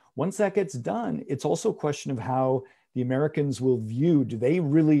then once that gets done, it's also a question of how the Americans will view, do they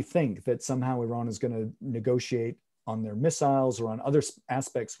really think that somehow Iran is going to negotiate on their missiles or on other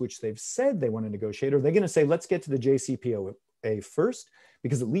aspects which they've said they want to negotiate? Or are they going to say, let's get to the JCPOA first,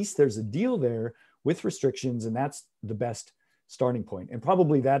 because at least there's a deal there with restrictions, and that's the best starting point. And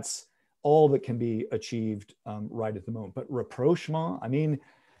probably that's all that can be achieved right at the moment. But rapprochement, I mean,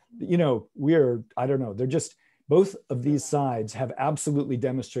 I don't know, they're just, both of these sides have absolutely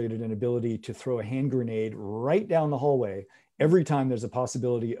demonstrated an ability to throw a hand grenade right down the hallway every time there's a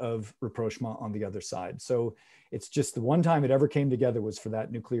possibility of rapprochement on the other side. So it's just the one time it ever came together was for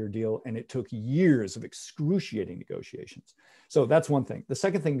that nuclear deal, and it took years of excruciating negotiations. So that's one thing. The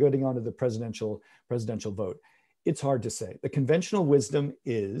second thing, getting onto the presidential vote, it's hard to say. The conventional wisdom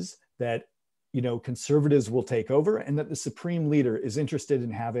is that conservatives will take over, and that the supreme leader is interested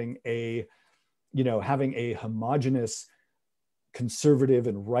in having a homogenous conservative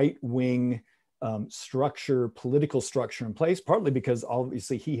and right-wing political structure in place, partly because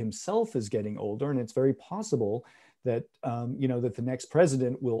obviously he himself is getting older, and it's very possible that that the next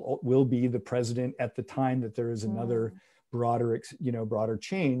president will be the president at the time that there is another broader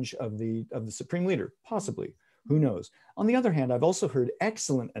change of the supreme leader, possibly. Who knows? On the other hand, I've also heard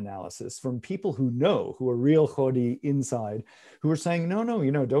excellent analysis from people who are real Khodi inside, who are saying,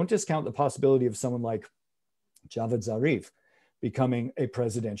 no, don't discount the possibility of someone like Javad Zarif becoming a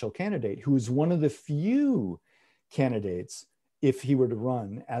presidential candidate, who is one of the few candidates, if he were to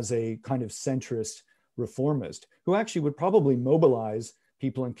run as a kind of centrist reformist, who actually would probably mobilize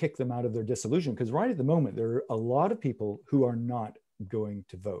people and kick them out of their disillusion. Because right at the moment, there are a lot of people who are not going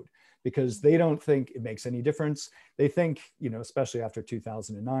to vote because they don't think it makes any difference. They think, especially after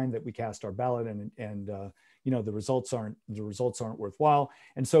 2009, that we cast our ballot and the results aren't worthwhile.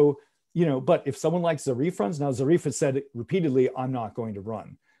 And so, but if someone like Zarif runs, now Zarif has said repeatedly, I'm not going to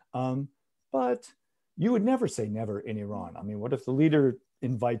run. But you would never say never in Iran. I mean, what if the leader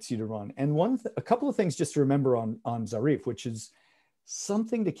invites you to run? And a couple of things just to remember on Zarif, which is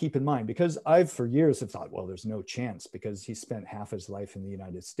something to keep in mind, because I've for years have thought, well, there's no chance because he spent half his life in the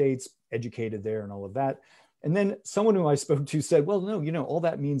United States, educated there and all of that. And then someone who I spoke to said, well, no, all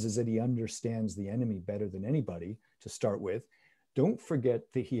that means is that he understands the enemy better than anybody to start with. Don't forget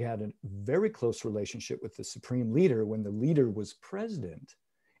that he had a very close relationship with the supreme leader when the leader was president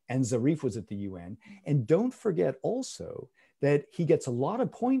and Zarif was at the UN. And don't forget also that he gets a lot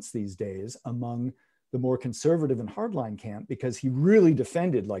of points these days among the more conservative and hardline camp, because he really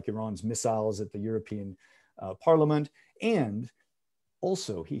defended like Iran's missiles at the European Parliament. And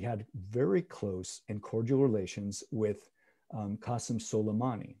also he had very close and cordial relations with Qasem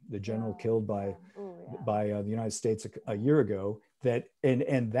Soleimani, the general killed by the United States a year ago.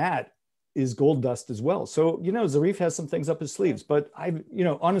 And that is gold dust as well. So, Zarif has some things up his sleeves, but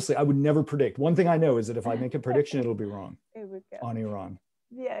honestly, I would never predict. One thing I know is that if I make a prediction, it'll be wrong on Iran.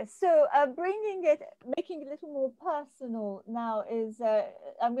 Yeah, so making it a little more personal now is,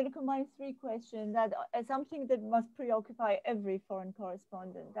 I'm going to combine three questions that are something that must preoccupy every foreign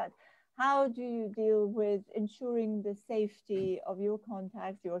correspondent. That how do you deal with ensuring the safety of your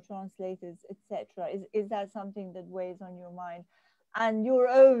contacts, your translators, etc.? Is that something that weighs on your mind? And your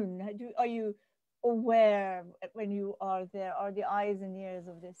own, are you aware when you are there, are the eyes and ears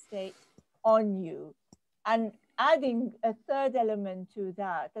of the state on you? And adding a third element to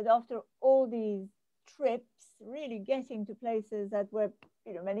that after all these trips, really getting to places that were,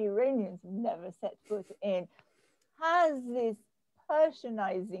 many Iranians never set foot in, has this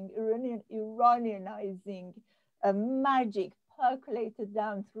Persianizing, Iranianizing magic percolated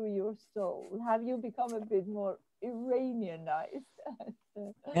down through your soul? Have you become a bit more Iranianized?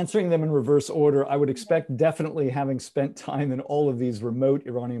 Answering them in reverse order, I would expect, definitely having spent time in all of these remote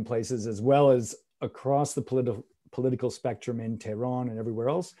Iranian places, as well as across the political spectrum in Tehran and everywhere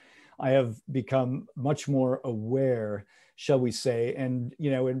else, I have become much more aware, shall we say, and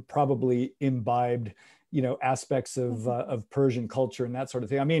probably imbibed aspects of Persian culture and that sort of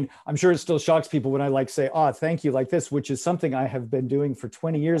thing. I mean, I'm sure it still shocks people when I like say, "Oh, thank you," like this, which is something I have been doing for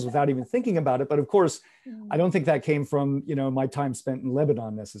 20 years without even thinking about it. But of course, I don't think that came from my time spent in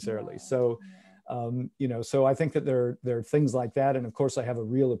Lebanon necessarily. So, so I think that there are things like that, and of course, I have a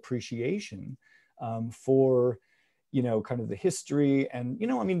real appreciation for kind of the history, and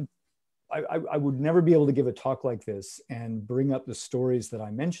I mean, I would never be able to give a talk like this and bring up the stories that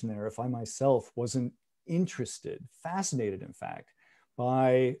I mentioned there if I myself wasn't interested, fascinated, in fact,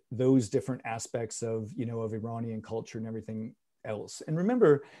 by those different aspects of Iranian culture and everything else. And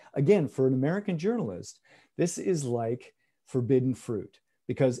remember, again, for an American journalist, this is like forbidden fruit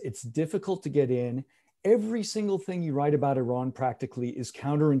because it's difficult to get in. Every single thing you write about Iran practically is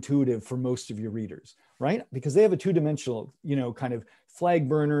counterintuitive for most of your readers, right? Because they have a two-dimensional, kind of flag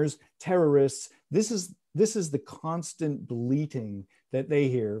burners, terrorists. This is the constant bleating that they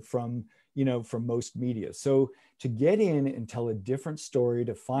hear from most media. So to get in and tell a different story,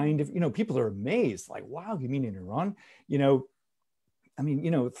 to find if people are amazed, like, wow, you mean in Iran? I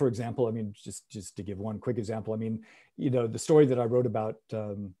mean, for example, I mean, just to give one quick example, I mean, the story that I wrote about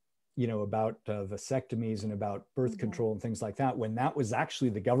vasectomies and about birth control and things like that, when that was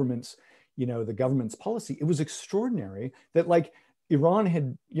actually the government's policy, it was extraordinary that like Iran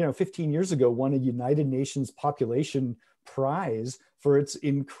had, 15 years ago won a United Nations population prize for its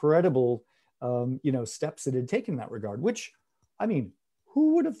incredible, steps it had taken in that regard, which, I mean,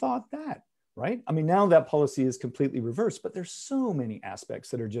 who would have thought that, right? I mean, now that policy is completely reversed, but there's so many aspects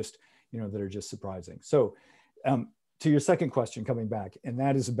that are just, surprising. So to your second question coming back, and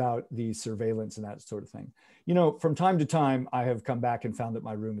that is about the surveillance and that sort of thing. From time to time, I have come back and found that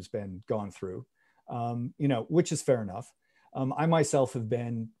my room has been gone through, which is fair enough. I myself have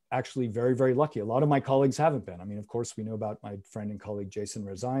been actually very, very lucky. A lot of my colleagues haven't been. I mean, of course, we know about my friend and colleague, Jason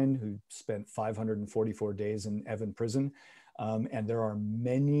Rezaian, who spent 544 days in Evin prison. And there are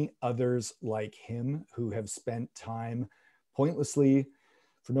many others like him who have spent time pointlessly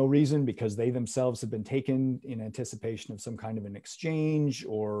for no reason because they themselves have been taken in anticipation of some kind of an exchange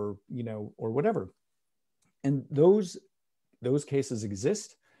or whatever. And those cases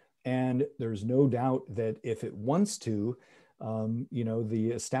exist. And there's no doubt that if it wants to,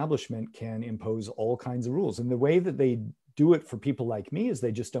 the establishment can impose all kinds of rules. And the way that they do it for people like me is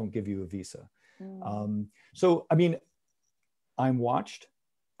they just don't give you a visa. So, I mean, I'm watched.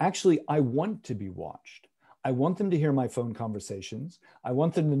 Actually, I want to be watched. I want them to hear my phone conversations. I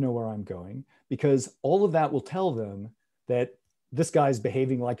want them to know where I'm going because all of that will tell them that this guy's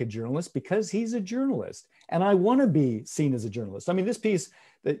behaving like a journalist because he's a journalist. And I want to be seen as a journalist. I mean, this piece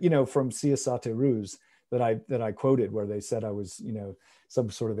that, from Siyasat-e Ruz that I quoted where they said I was, some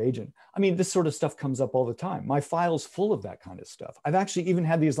sort of agent. I mean, this sort of stuff comes up all the time. My file's full of that kind of stuff. I've actually even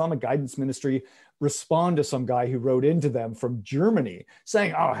had the Islamic Guidance Ministry respond to some guy who wrote into them from Germany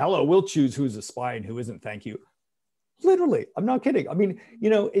saying, "Oh, hello, we'll choose who's a spy and who isn't, thank you." Literally, I'm not kidding. I mean,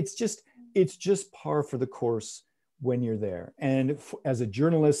 it's just par for the course when you're there. And as a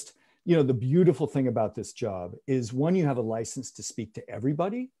journalist, the beautiful thing about this job is one, you have a license to speak to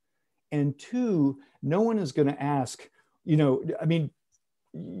everybody. And two, no one is going to ask, I mean,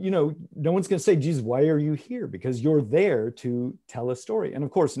 no one's going to say, geez, why are you here? Because you're there to tell a story. And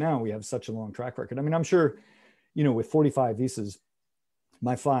of course, now we have such a long track record. I mean, I'm sure, with 45 visas,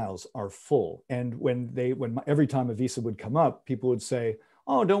 my files are full. And every time a visa would come up, people would say,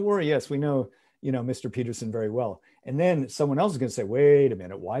 "Oh, don't worry. Yes, we know, Mr. Peterson very well." And then someone else is going to say, "Wait a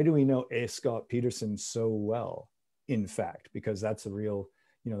minute. Why do we know A. Scott Peterson so well?" In fact, because that's a real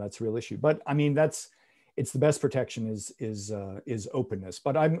issue. But I mean, it's the best protection is openness.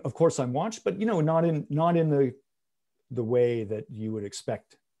 But of course I'm watched, but not in the way that you would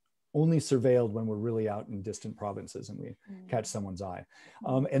expect. Only surveilled when we're really out in distant provinces and we catch someone's eye.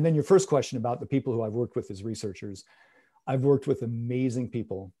 And then your first question about the people who I've worked with as researchers, I've worked with amazing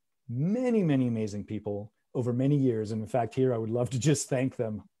people, many, many amazing people over many years. And in fact, here I would love to just thank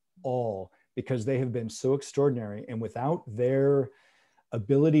them all because they have been so extraordinary. And without their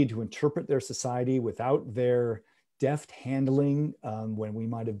ability to interpret their society, without their deft handling when we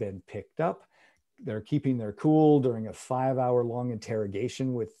might have been picked up, they're keeping their cool during a 5-hour-long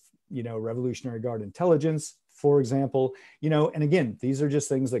interrogation with Revolutionary Guard intelligence, for example, and again, these are just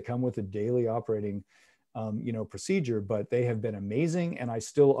things that come with a daily operating, procedure, but they have been amazing. And I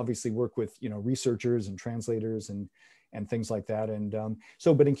still obviously work with, researchers and translators and things like that. And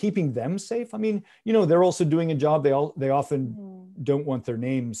but in keeping them safe, I mean, they're also doing a job. They often don't want their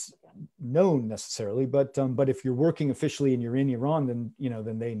names known necessarily, but if you're working officially and you're in Iran, then,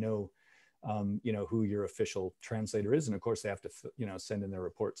 then they know you know, who your official translator is. And of course they have to, you know, send in their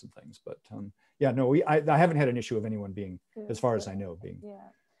reports and things. But yeah, no, I haven't had an issue of anyone being, as far as I know, being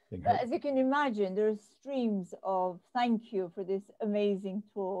hurt. As you can imagine, there are streams of thank you for this amazing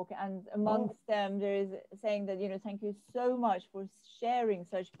talk. And amongst them, there is saying that, you know, thank you so much for sharing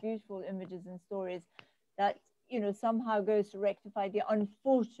such beautiful images and stories that, you know, somehow goes to rectify the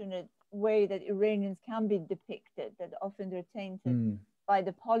unfortunate way that Iranians can be depicted, that often they're tainted by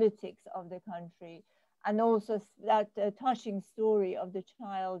the politics of the country. And also that touching story of the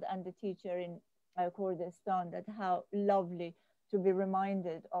child and the teacher in Kurdistan, that how lovely to be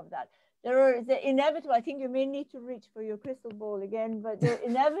reminded of that. There are the inevitable, I think you may need to reach for your crystal ball again, but the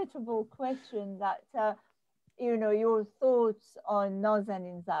inevitable question that, you know, your thoughts on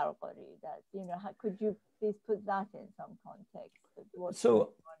Nazanin Zarqari, that, you know, how could you please put that in some context?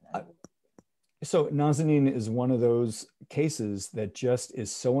 So Nazanin is one of those cases that just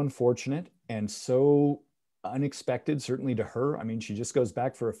is so unfortunate and so unexpected, certainly to her. I mean, she just goes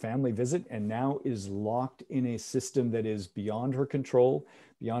back for a family visit and now is locked in a system that is beyond her control,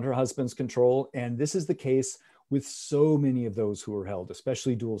 beyond her husband's control. And this is the case with so many of those who are held,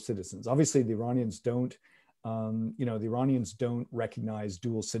 especially dual citizens. Obviously, the Iranians don't, you know, the Iranians don't recognize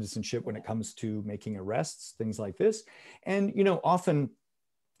dual citizenship when it comes to making arrests, things like this. And, you know, often,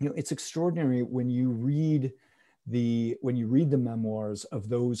 you know, it's extraordinary when you read the memoirs of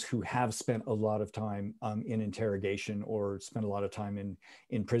those who have spent a lot of time in interrogation or spent a lot of time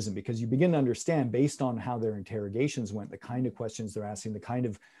in prison, because you begin to understand, based on how their interrogations went, the kind of questions they're asking, the kind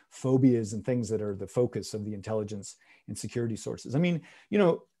of phobias and things that are the focus of the intelligence and security sources. I mean, you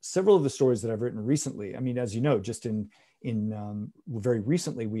know, several of the stories that I've written recently, I mean, as you know, just in very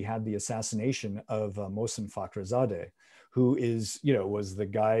recently, we had the assassination of Mohsen Fakhrizadeh, who is, you know, was the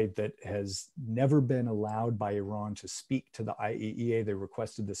guy that has never been allowed by Iran to speak to the IAEA. They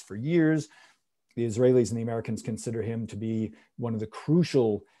requested this for years. The Israelis and the Americans consider him to be one of the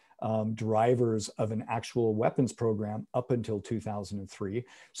crucial drivers of an actual weapons program up until 2003.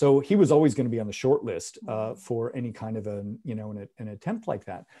 So he was always going to be on the short list for any kind of an attempt like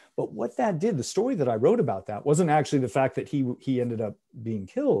that. But what that did, the story that I wrote about that wasn't actually the fact that he ended up being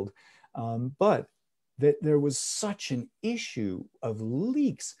killed, but that there was such an issue of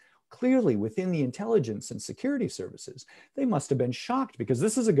leaks clearly within the intelligence and security services. They must have been shocked, because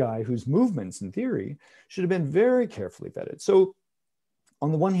this is a guy whose movements, in theory, should have been very carefully vetted. So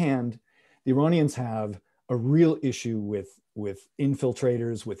on the one hand, the Iranians have a real issue with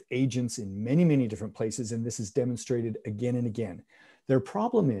infiltrators, with agents in many, many different places, and this is demonstrated again and again. Their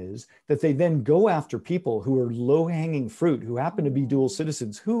problem is that they then go after people who are low-hanging fruit, who happen to be dual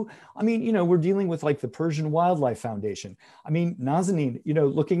citizens, who, I mean, you know, we're dealing with like the Persian Wildlife Foundation. I mean, Nazanin, you know,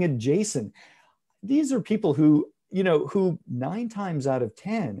 looking at Jason, these are people who, you know, who 9 times out of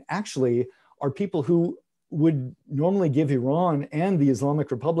 10 actually are people who would normally give Iran and the Islamic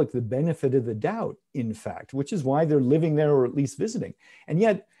Republic the benefit of the doubt, in fact, which is why they're living there or at least visiting. And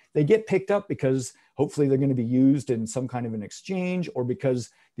yet they get picked up because hopefully they're going to be used in some kind of an exchange, or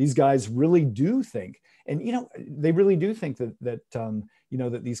because these guys really do think, and, you know, they really do think that you know,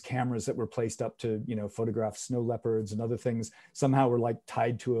 that these cameras that were placed up to, you know, photograph snow leopards and other things somehow were like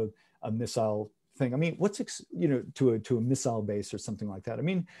tied to a missile thing. I mean, you know, to a missile base or something like that. I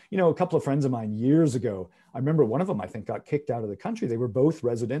mean, you know, a couple of friends of mine years ago, I remember one of them, I think, got kicked out of the country. They were both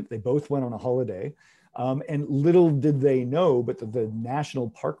resident. They both went on a holiday. And little did they know, but the National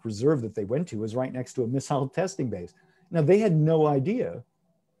Park Reserve that they went to was right next to a missile testing base. Now, they had no idea.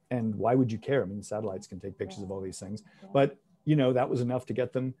 And why would you care? I mean, satellites can take pictures of all these things. But, you know, that was enough to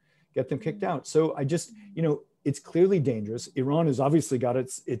get them kicked out. So I just, you know, it's clearly dangerous. Iran has obviously got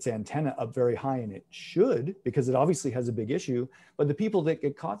its antenna up very high, and it should, because it obviously has a big issue. But the people that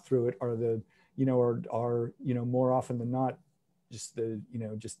get caught through it are are more often than not just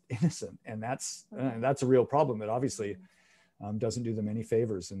just innocent, and that's a real problem that obviously doesn't do them any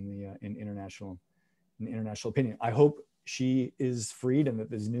favors in international opinion. I hope she is freed, and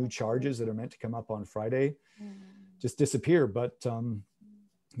that these new charges that are meant to come up on Friday just disappear. But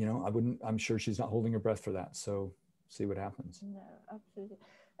you know, I'm sure she's not holding her breath for that. So see what happens. No, absolutely.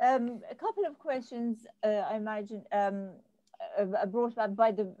 A couple of questions, I imagine, brought back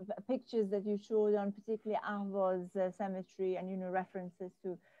by the pictures that you showed on particularly Ahvaz cemetery, and, you know, references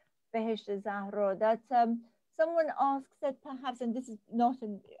to Behesht Zahra, that someone asks that perhaps, and this is not,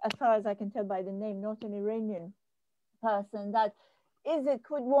 as far as I can tell by the name, not an Iranian person, that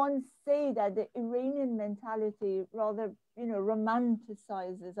could one say that the Iranian mentality rather, you know,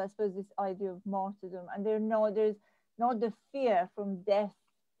 romanticizes, I suppose, this idea of martyrdom, and there's not the fear from death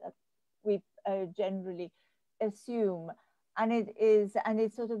that we generally assume, and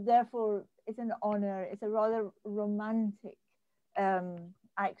it's sort of therefore it's an honor. It's a rather romantic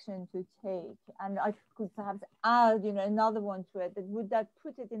action to take. And I could perhaps add, you know, another one to it. That would that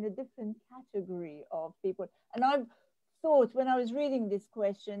put it in a different category of people? And I've thought when I was reading this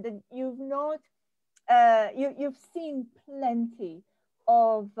question that you've not, you've seen plenty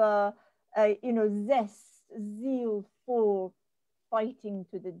of, you know, zest, zeal for fighting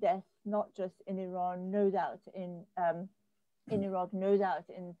to the death, not just in Iran, no doubt in Iraq, no doubt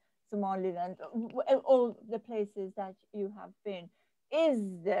in Somaliland, all the places that you have been. Is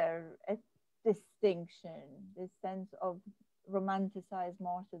there a distinction, this sense of romanticized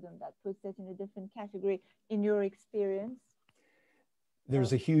martyrdom that puts it in a different category in your experience?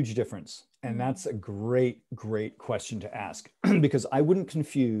 There's a huge difference. And that's a great, great question to ask, because I wouldn't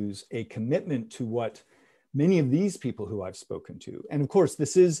confuse a commitment to what many of these people who I've spoken to. And of course,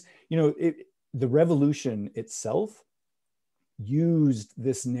 this is, you know, the revolution itself used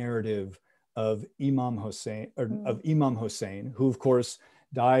this narrative of Imam Hussein, who of course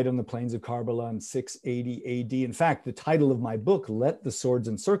died on the plains of Karbala in 680 AD. In fact, the title of my book, Let the Swords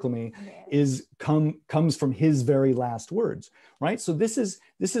Encircle Me, comes from his very last words, right? So this is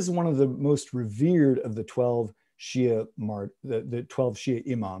one of the most revered of the 12 Shia the 12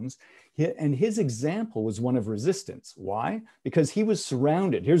 Shia imams. And his example was one of resistance. Why? Because he was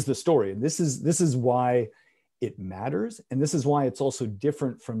surrounded. Here's the story. And this is why it matters. And this is why it's also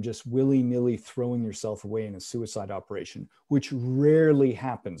different from just willy-nilly throwing yourself away in a suicide operation, which rarely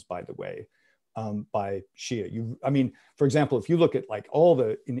happens, by the way, by Shia. I mean, for example, if you look at like all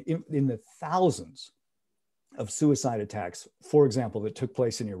in the thousands of suicide attacks, for example, that took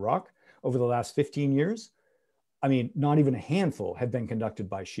place in Iraq over the last 15 years, I mean, not even a handful have been conducted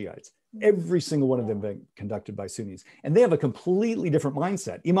by Shiites. Every single one of them been conducted by Sunnis. And they have a completely different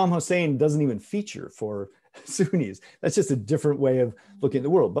mindset. Imam Hussein doesn't even feature for Sunnis. That's just a different way of looking at the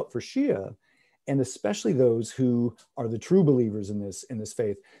world. But for Shia, and especially those who are the true believers in this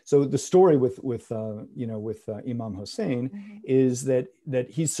faith. So the story with Imam Hussein is that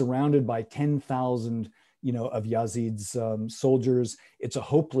he's surrounded by 10,000 of Yazid's soldiers. It's a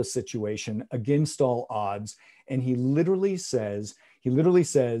hopeless situation against all odds. And he literally says,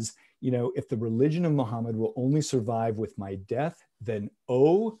 if the religion of Muhammad will only survive with my death, then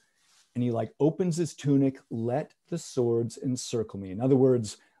and he like opens his tunic, let the swords encircle me. In other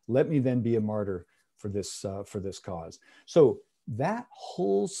words, let me then be a martyr for this cause. So that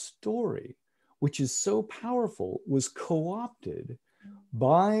whole story, which is so powerful, was co-opted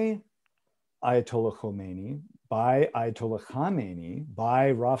by Ayatollah Khomeini, by Ayatollah Khamenei,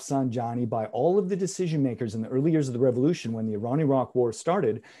 by Rafsanjani, by all of the decision makers in the early years of the revolution when the Iran-Iraq war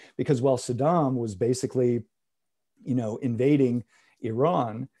started, because while Saddam was basically, invading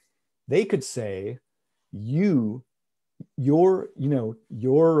Iran, they could say, Imam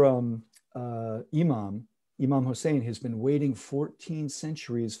Hussein has been waiting 14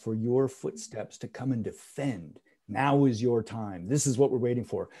 centuries for your footsteps to come and defend. Now is your time. This is what we're waiting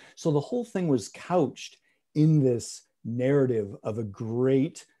for. So the whole thing was couched in this narrative of a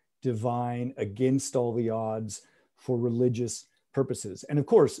great divine against all the odds for religious purposes. And of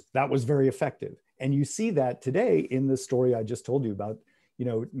course, that was very effective. And you see that today in the story I just told you about,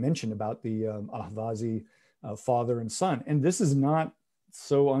 mentioned about the Ahvazi father and son. And this is not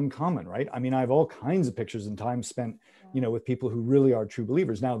so uncommon, right? I mean, I have all kinds of pictures and time spent, with people who really are true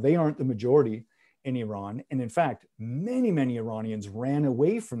believers. Now, they aren't the majority in Iran. And in fact, many, many Iranians ran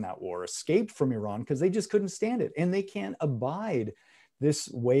away from that war, escaped from Iran because they just couldn't stand it. And they can't abide this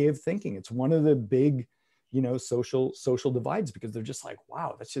way of thinking. It's one of the big, social divides, because they're just like,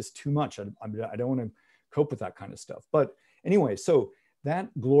 wow, that's just too much. I don't want to cope with that kind of stuff. But anyway, so that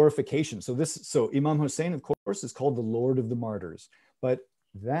glorification. So Imam Hussein, of course, is called the Lord of the Martyrs, but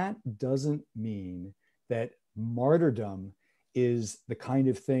that doesn't mean that martyrdom is the kind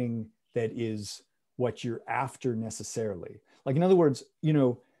of thing that is what you're after necessarily. Like, in other words,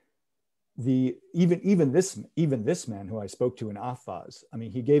 even this man who I spoke to in Ahvaz, I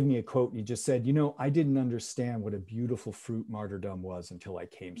mean, he gave me a quote and he just said, I didn't understand what a beautiful fruit martyrdom was until I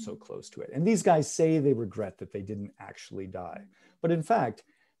came so close to it. And these guys say they regret that they didn't actually die. But in fact,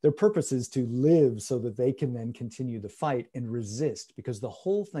 their purpose is to live so that they can then continue the fight and resist, because the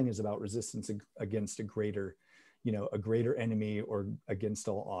whole thing is about resistance against a greater enemy or against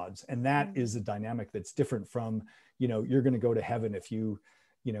all odds. And that is a dynamic that's different from, you're going to go to heaven if you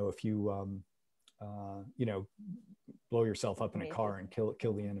blow yourself up in a car and kill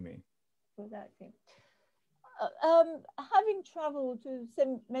the enemy. Exactly. Having traveled to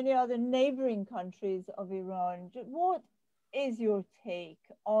so many other neighboring countries of Iran, what is your take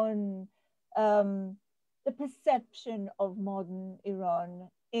on the perception of modern Iran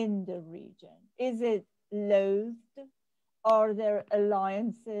in the region? Is it loathed? Are there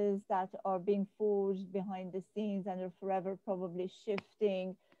alliances that are being forged behind the scenes and are forever probably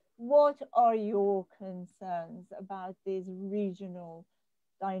shifting? What are your concerns about these regional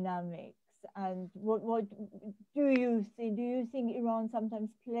dynamics? And what do you think? Do you think Iran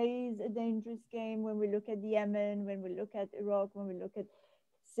sometimes plays a dangerous game when we look at Yemen, when we look at Iraq, when we look at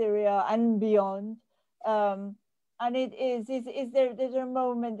Syria and beyond? And is there a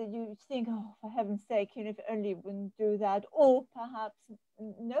moment that you think, oh, for heaven's sake, if only we wouldn't do that? Or perhaps,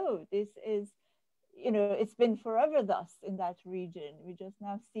 no, this is, it's been forever thus in that region. We just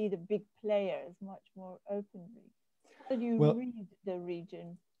now see the big players much more openly. How do you read the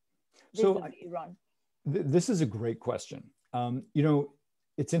region? So Iran? This is a great question.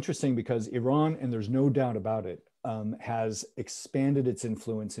 It's interesting because Iran, and there's no doubt about it, has expanded its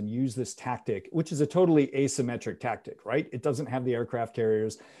influence and used this tactic, which is a totally asymmetric tactic, right? It doesn't have the aircraft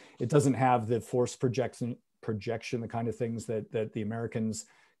carriers. It doesn't have the force projection, the kind of things that the Americans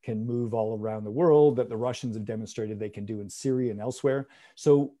can move all around the world, that the Russians have demonstrated they can do in Syria and elsewhere.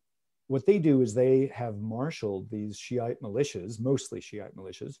 So what they do is they have marshaled these Shiite militias, mostly Shiite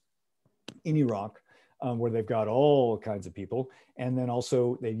militias, in Iraq, where they've got all kinds of people. And then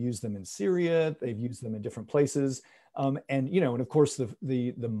also they've used them in Syria, they've used them in different places. And of course,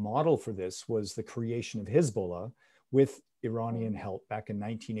 the model for this was the creation of Hezbollah with Iranian help back in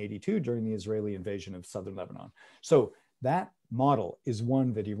 1982 during the Israeli invasion of southern Lebanon. So that model is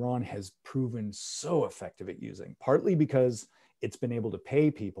one that Iran has proven so effective at using, partly because it's been able to pay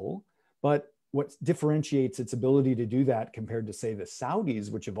people, but what differentiates its ability to do that compared to, say, the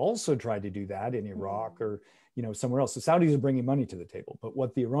Saudis, which have also tried to do that in Iraq or somewhere else. The Saudis are bringing money to the table, but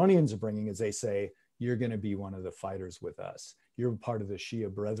what the Iranians are bringing is they say, you're going to be one of the fighters with us. You're part of the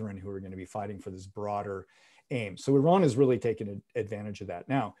Shia brethren who are going to be fighting for this broader aim. So Iran has really taken advantage of that.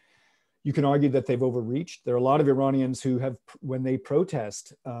 Now, you can argue that they've overreached. There are a lot of Iranians who have, when they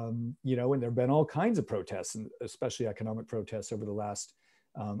protest, and there have been all kinds of protests, and especially economic protests over the last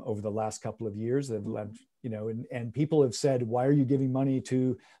couple of years, they've led, and people have said, why are you giving money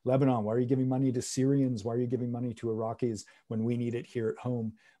to Lebanon? Why are you giving money to Syrians? Why are you giving money to Iraqis when we need it here at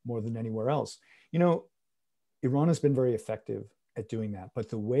home more than anywhere else? Iran has been very effective at doing that. But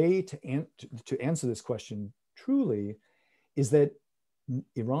the way to answer this question truly is that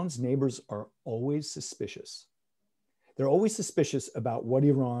Iran's neighbors are always suspicious. They're always suspicious about what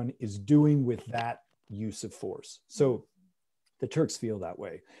Iran is doing with that use of force. So the Turks feel that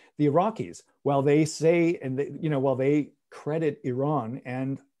way. The Iraqis, while they say, while they credit Iran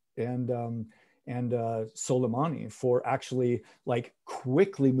and Soleimani for actually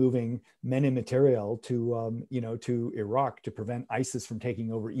quickly moving men and material to Iraq to prevent ISIS from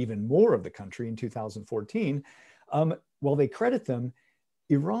taking over even more of the country in 2014, while they credit them,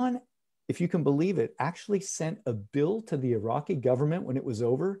 Iran, if you can believe it, actually sent a bill to the Iraqi government when it was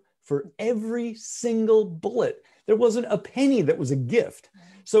over for every single bullet. There wasn't a penny that was a gift.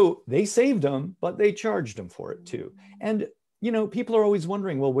 So they saved them, but they charged them for it too. And, people are always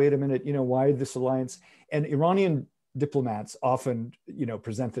wondering, well, wait a minute, why this alliance? And Iranian diplomats often,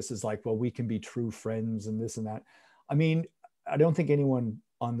 present this as well, we can be true friends and this and that. I mean, I don't think anyone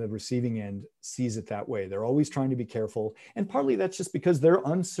on the receiving end sees it that way. They're always trying to be careful. And partly that's just because they're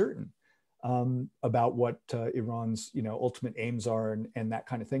uncertain about what Iran's, ultimate aims are and that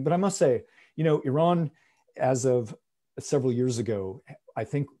kind of thing. But I must say, Iran, as of several years ago, I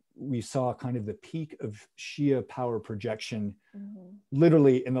think we saw kind of the peak of Shia power projection,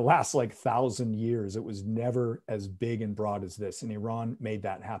 literally in the last 1,000 years. It was never as big and broad as this, and Iran made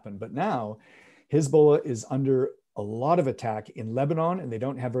that happen. But now Hezbollah is under a lot of attack in Lebanon, and they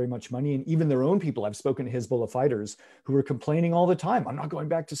don't have very much money. And even their own people, I've spoken to Hezbollah fighters who are complaining all the time, I'm not going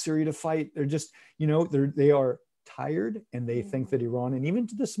back to Syria to fight. They're just, they are tired, and they think that Iran, and even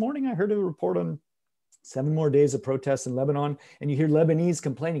this morning, I heard a report on 7 more days of protests in Lebanon, and you hear Lebanese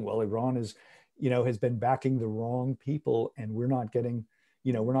complaining, well, Iran is, has been backing the wrong people, and we're not getting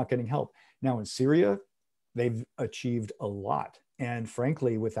help. Now in Syria, they've achieved a lot. And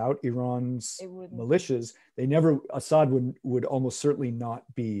frankly, without Iran's militias, Assad would almost certainly not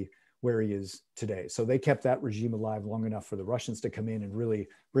be where he is today. So they kept that regime alive long enough for the Russians to come in and really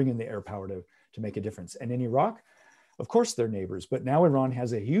bring in the air power to make a difference. And in Iraq, of course, they're neighbors, but now Iran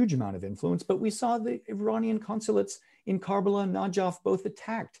has a huge amount of influence. But we saw the Iranian consulates in Karbala and Najaf both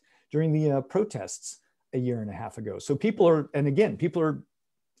attacked during the protests a year and a half ago. So people are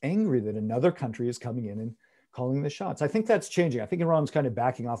angry that another country is coming in and calling the shots. I think that's changing. I think Iran's kind of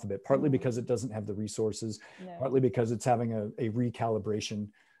backing off a bit, partly because it doesn't have the resources, partly because it's having a recalibration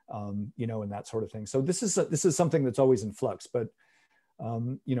you know, and that sort of thing. So this is something that's always in flux, but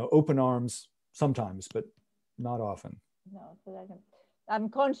you know, open arms sometimes, but not often. No, so I'm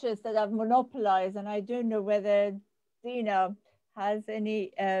conscious that I've monopolized, and I don't know whether Dina has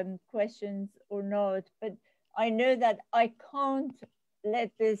any questions or not, but I know that I can't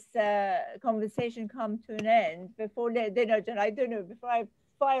let this conversation come to an end before dinner. I don't know, before I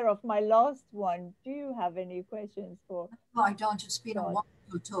fire off my last one. Do you have any questions for? No, I don't. It's been a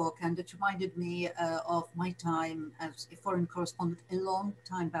wonderful talk, and it reminded me of my time as a foreign correspondent a long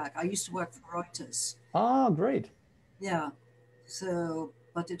time back. I used to work for Reuters. Ah, great. Yeah. So,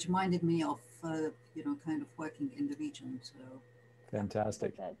 but it reminded me of, you know, kind of working in the region. So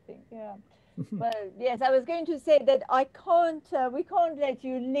fantastic. Yeah. Well, yes, I was going to say that we can't let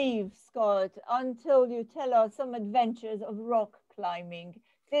you leave, Scott, until you tell us some adventures of rock climbing.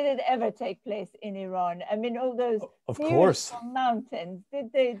 Did it ever take place in Iran? I mean, all those mountains,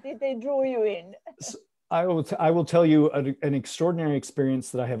 did they draw you in? So I will tell you an extraordinary experience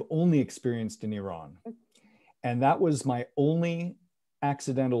that I have only experienced in Iran. And that was my only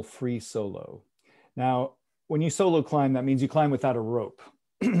accidental free solo. Now, when you solo climb, that means you climb without a rope.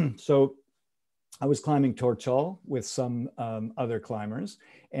 So I was climbing Torchal with some other climbers,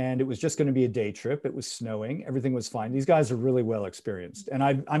 and it was just going to be a day trip. It was snowing. Everything was fine. These guys are really well experienced. And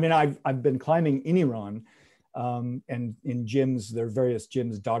I've been climbing in Iran and in gyms. There are various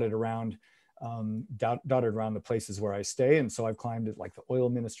gyms dotted around the places where I stay. And so I've climbed it, like the oil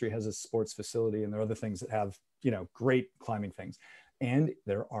ministry has a sports facility, and there are other things that have, you know, great climbing things. And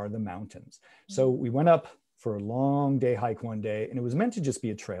there are the mountains. So we went up for a long day hike one day, and it was meant to just be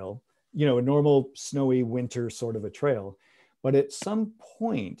a trail, you know, a normal snowy winter sort of a trail. But at some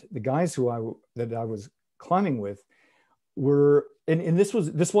point, the guys that I was climbing with were, and this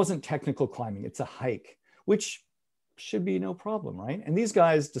wasn't technical climbing, it's a hike, which should be no problem, right? And these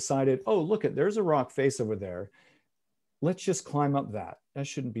guys decided, oh, look, there's a rock face over there. Let's just climb up that. That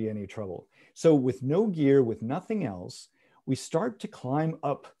shouldn't be any trouble. So with no gear, with nothing else, we start to climb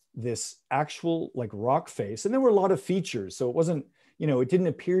up this actual like rock face. And there were a lot of features. So it wasn't, you know, it didn't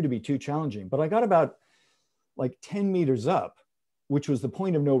appear to be too challenging, but I got about like 10 meters up, which was the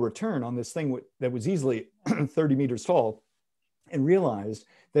point of no return on this thing that was easily 30 meters tall, and realized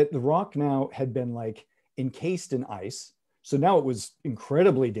that the rock now had been like encased in ice. So now it was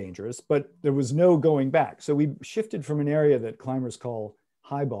incredibly dangerous, but there was no going back. So we shifted from an area that climbers call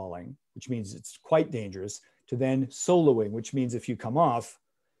highballing, which means it's quite dangerous, to then soloing, which means if you come off,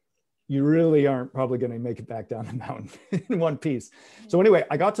 you really aren't probably going to make it back down the mountain in one piece. So anyway,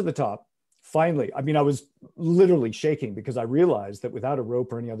 I got to the top. Finally, I mean, I was literally shaking because I realized that without a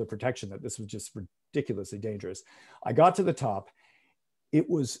rope or any other protection, that this was just ridiculously dangerous. I got to the top. It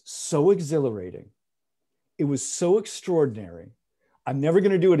was so exhilarating. It was so extraordinary. I'm never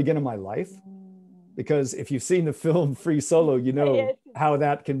going to do it again in my life, because if you've seen the film Free Solo, you know how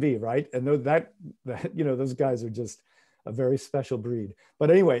that can be, right? And that you know, those guys are just a very special breed.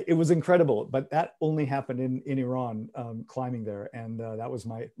 But anyway, it was incredible. But that only happened in Iran, climbing there, and that was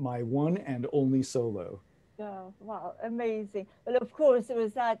my one and only solo. Oh, wow, amazing. Well, of course, it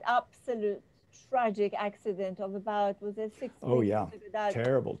was that absolute tragic accident of about, was it 6 weeks? Oh yeah,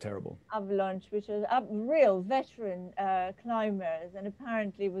 terrible avalanche, which was real veteran climbers, and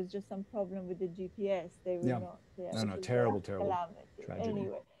apparently it was just some problem with the GPS. They were not there. No, terrible tragedy.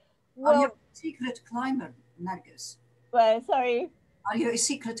 Anyway, well, are you a secret climber, Nargis? Well, sorry. Are you a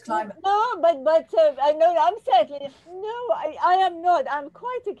secret climber? No, but I know I'm certainly no. I am not. I'm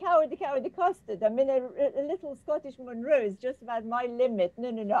quite a cowardly custard. I mean, a little Scottish Monroe is just about my limit.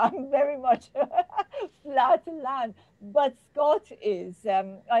 No. I'm very much flat land. But Scott is.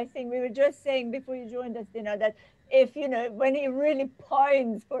 I think we were just saying before you joined us, Dina, that if you know when he really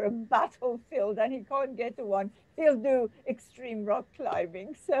pines for a battlefield and he can't get to one, he'll do extreme rock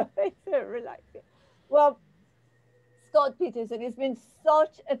climbing. So it's relaxing. Well, Scott Peterson, it's been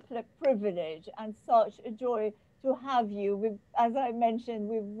such a privilege and such a joy to have you. As I mentioned,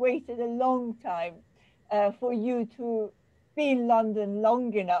 we've waited a long time for you to be in London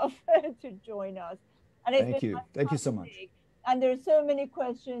long enough to join us. And it's Thank you so much. And there are so many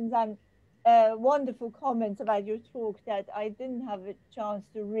questions and wonderful comments about your talk that I didn't have a chance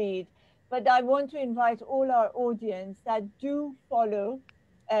to read. But I want to invite all our audience that do follow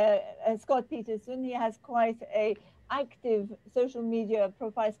Scott Peterson. He has quite a active social media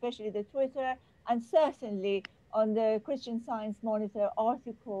profile, especially the Twitter, and certainly on the Christian Science Monitor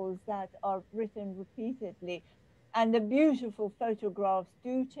articles that are written repeatedly. And the beautiful photographs.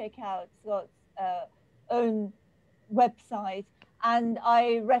 Do check out Scott's own website. And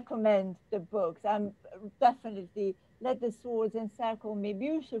I recommend the books. I'm definitely Let the swords encircle me,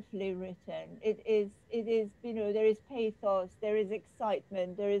 beautifully written. It is, you know, there is pathos, there is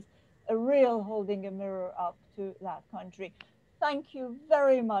excitement, there is a real holding a mirror up to that country. Thank you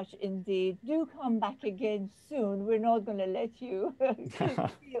very much indeed. Do come back again soon. We're not going to let you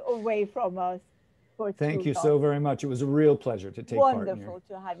be away from us for Thank too you long. so very much. It was a real pleasure to take part in your Wonderful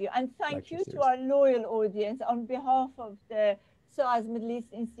to have you. And thank lecture you to series. our loyal audience on behalf of the SOAS Middle East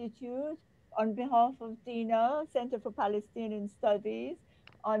Institute, on behalf of DINA, Center for Palestinian Studies,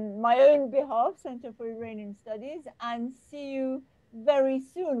 on my own behalf, Center for Iranian Studies, and see you very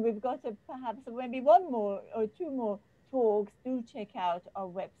soon. We've got perhaps maybe one more or two more talks. Do check out our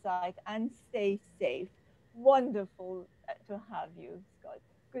website and stay safe. Wonderful to have you, Scott.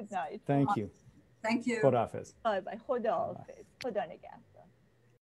 Good night. Thank you. Thank you. Khodafez. Bye bye. Khuda Hafiz. Khuda Nigahan.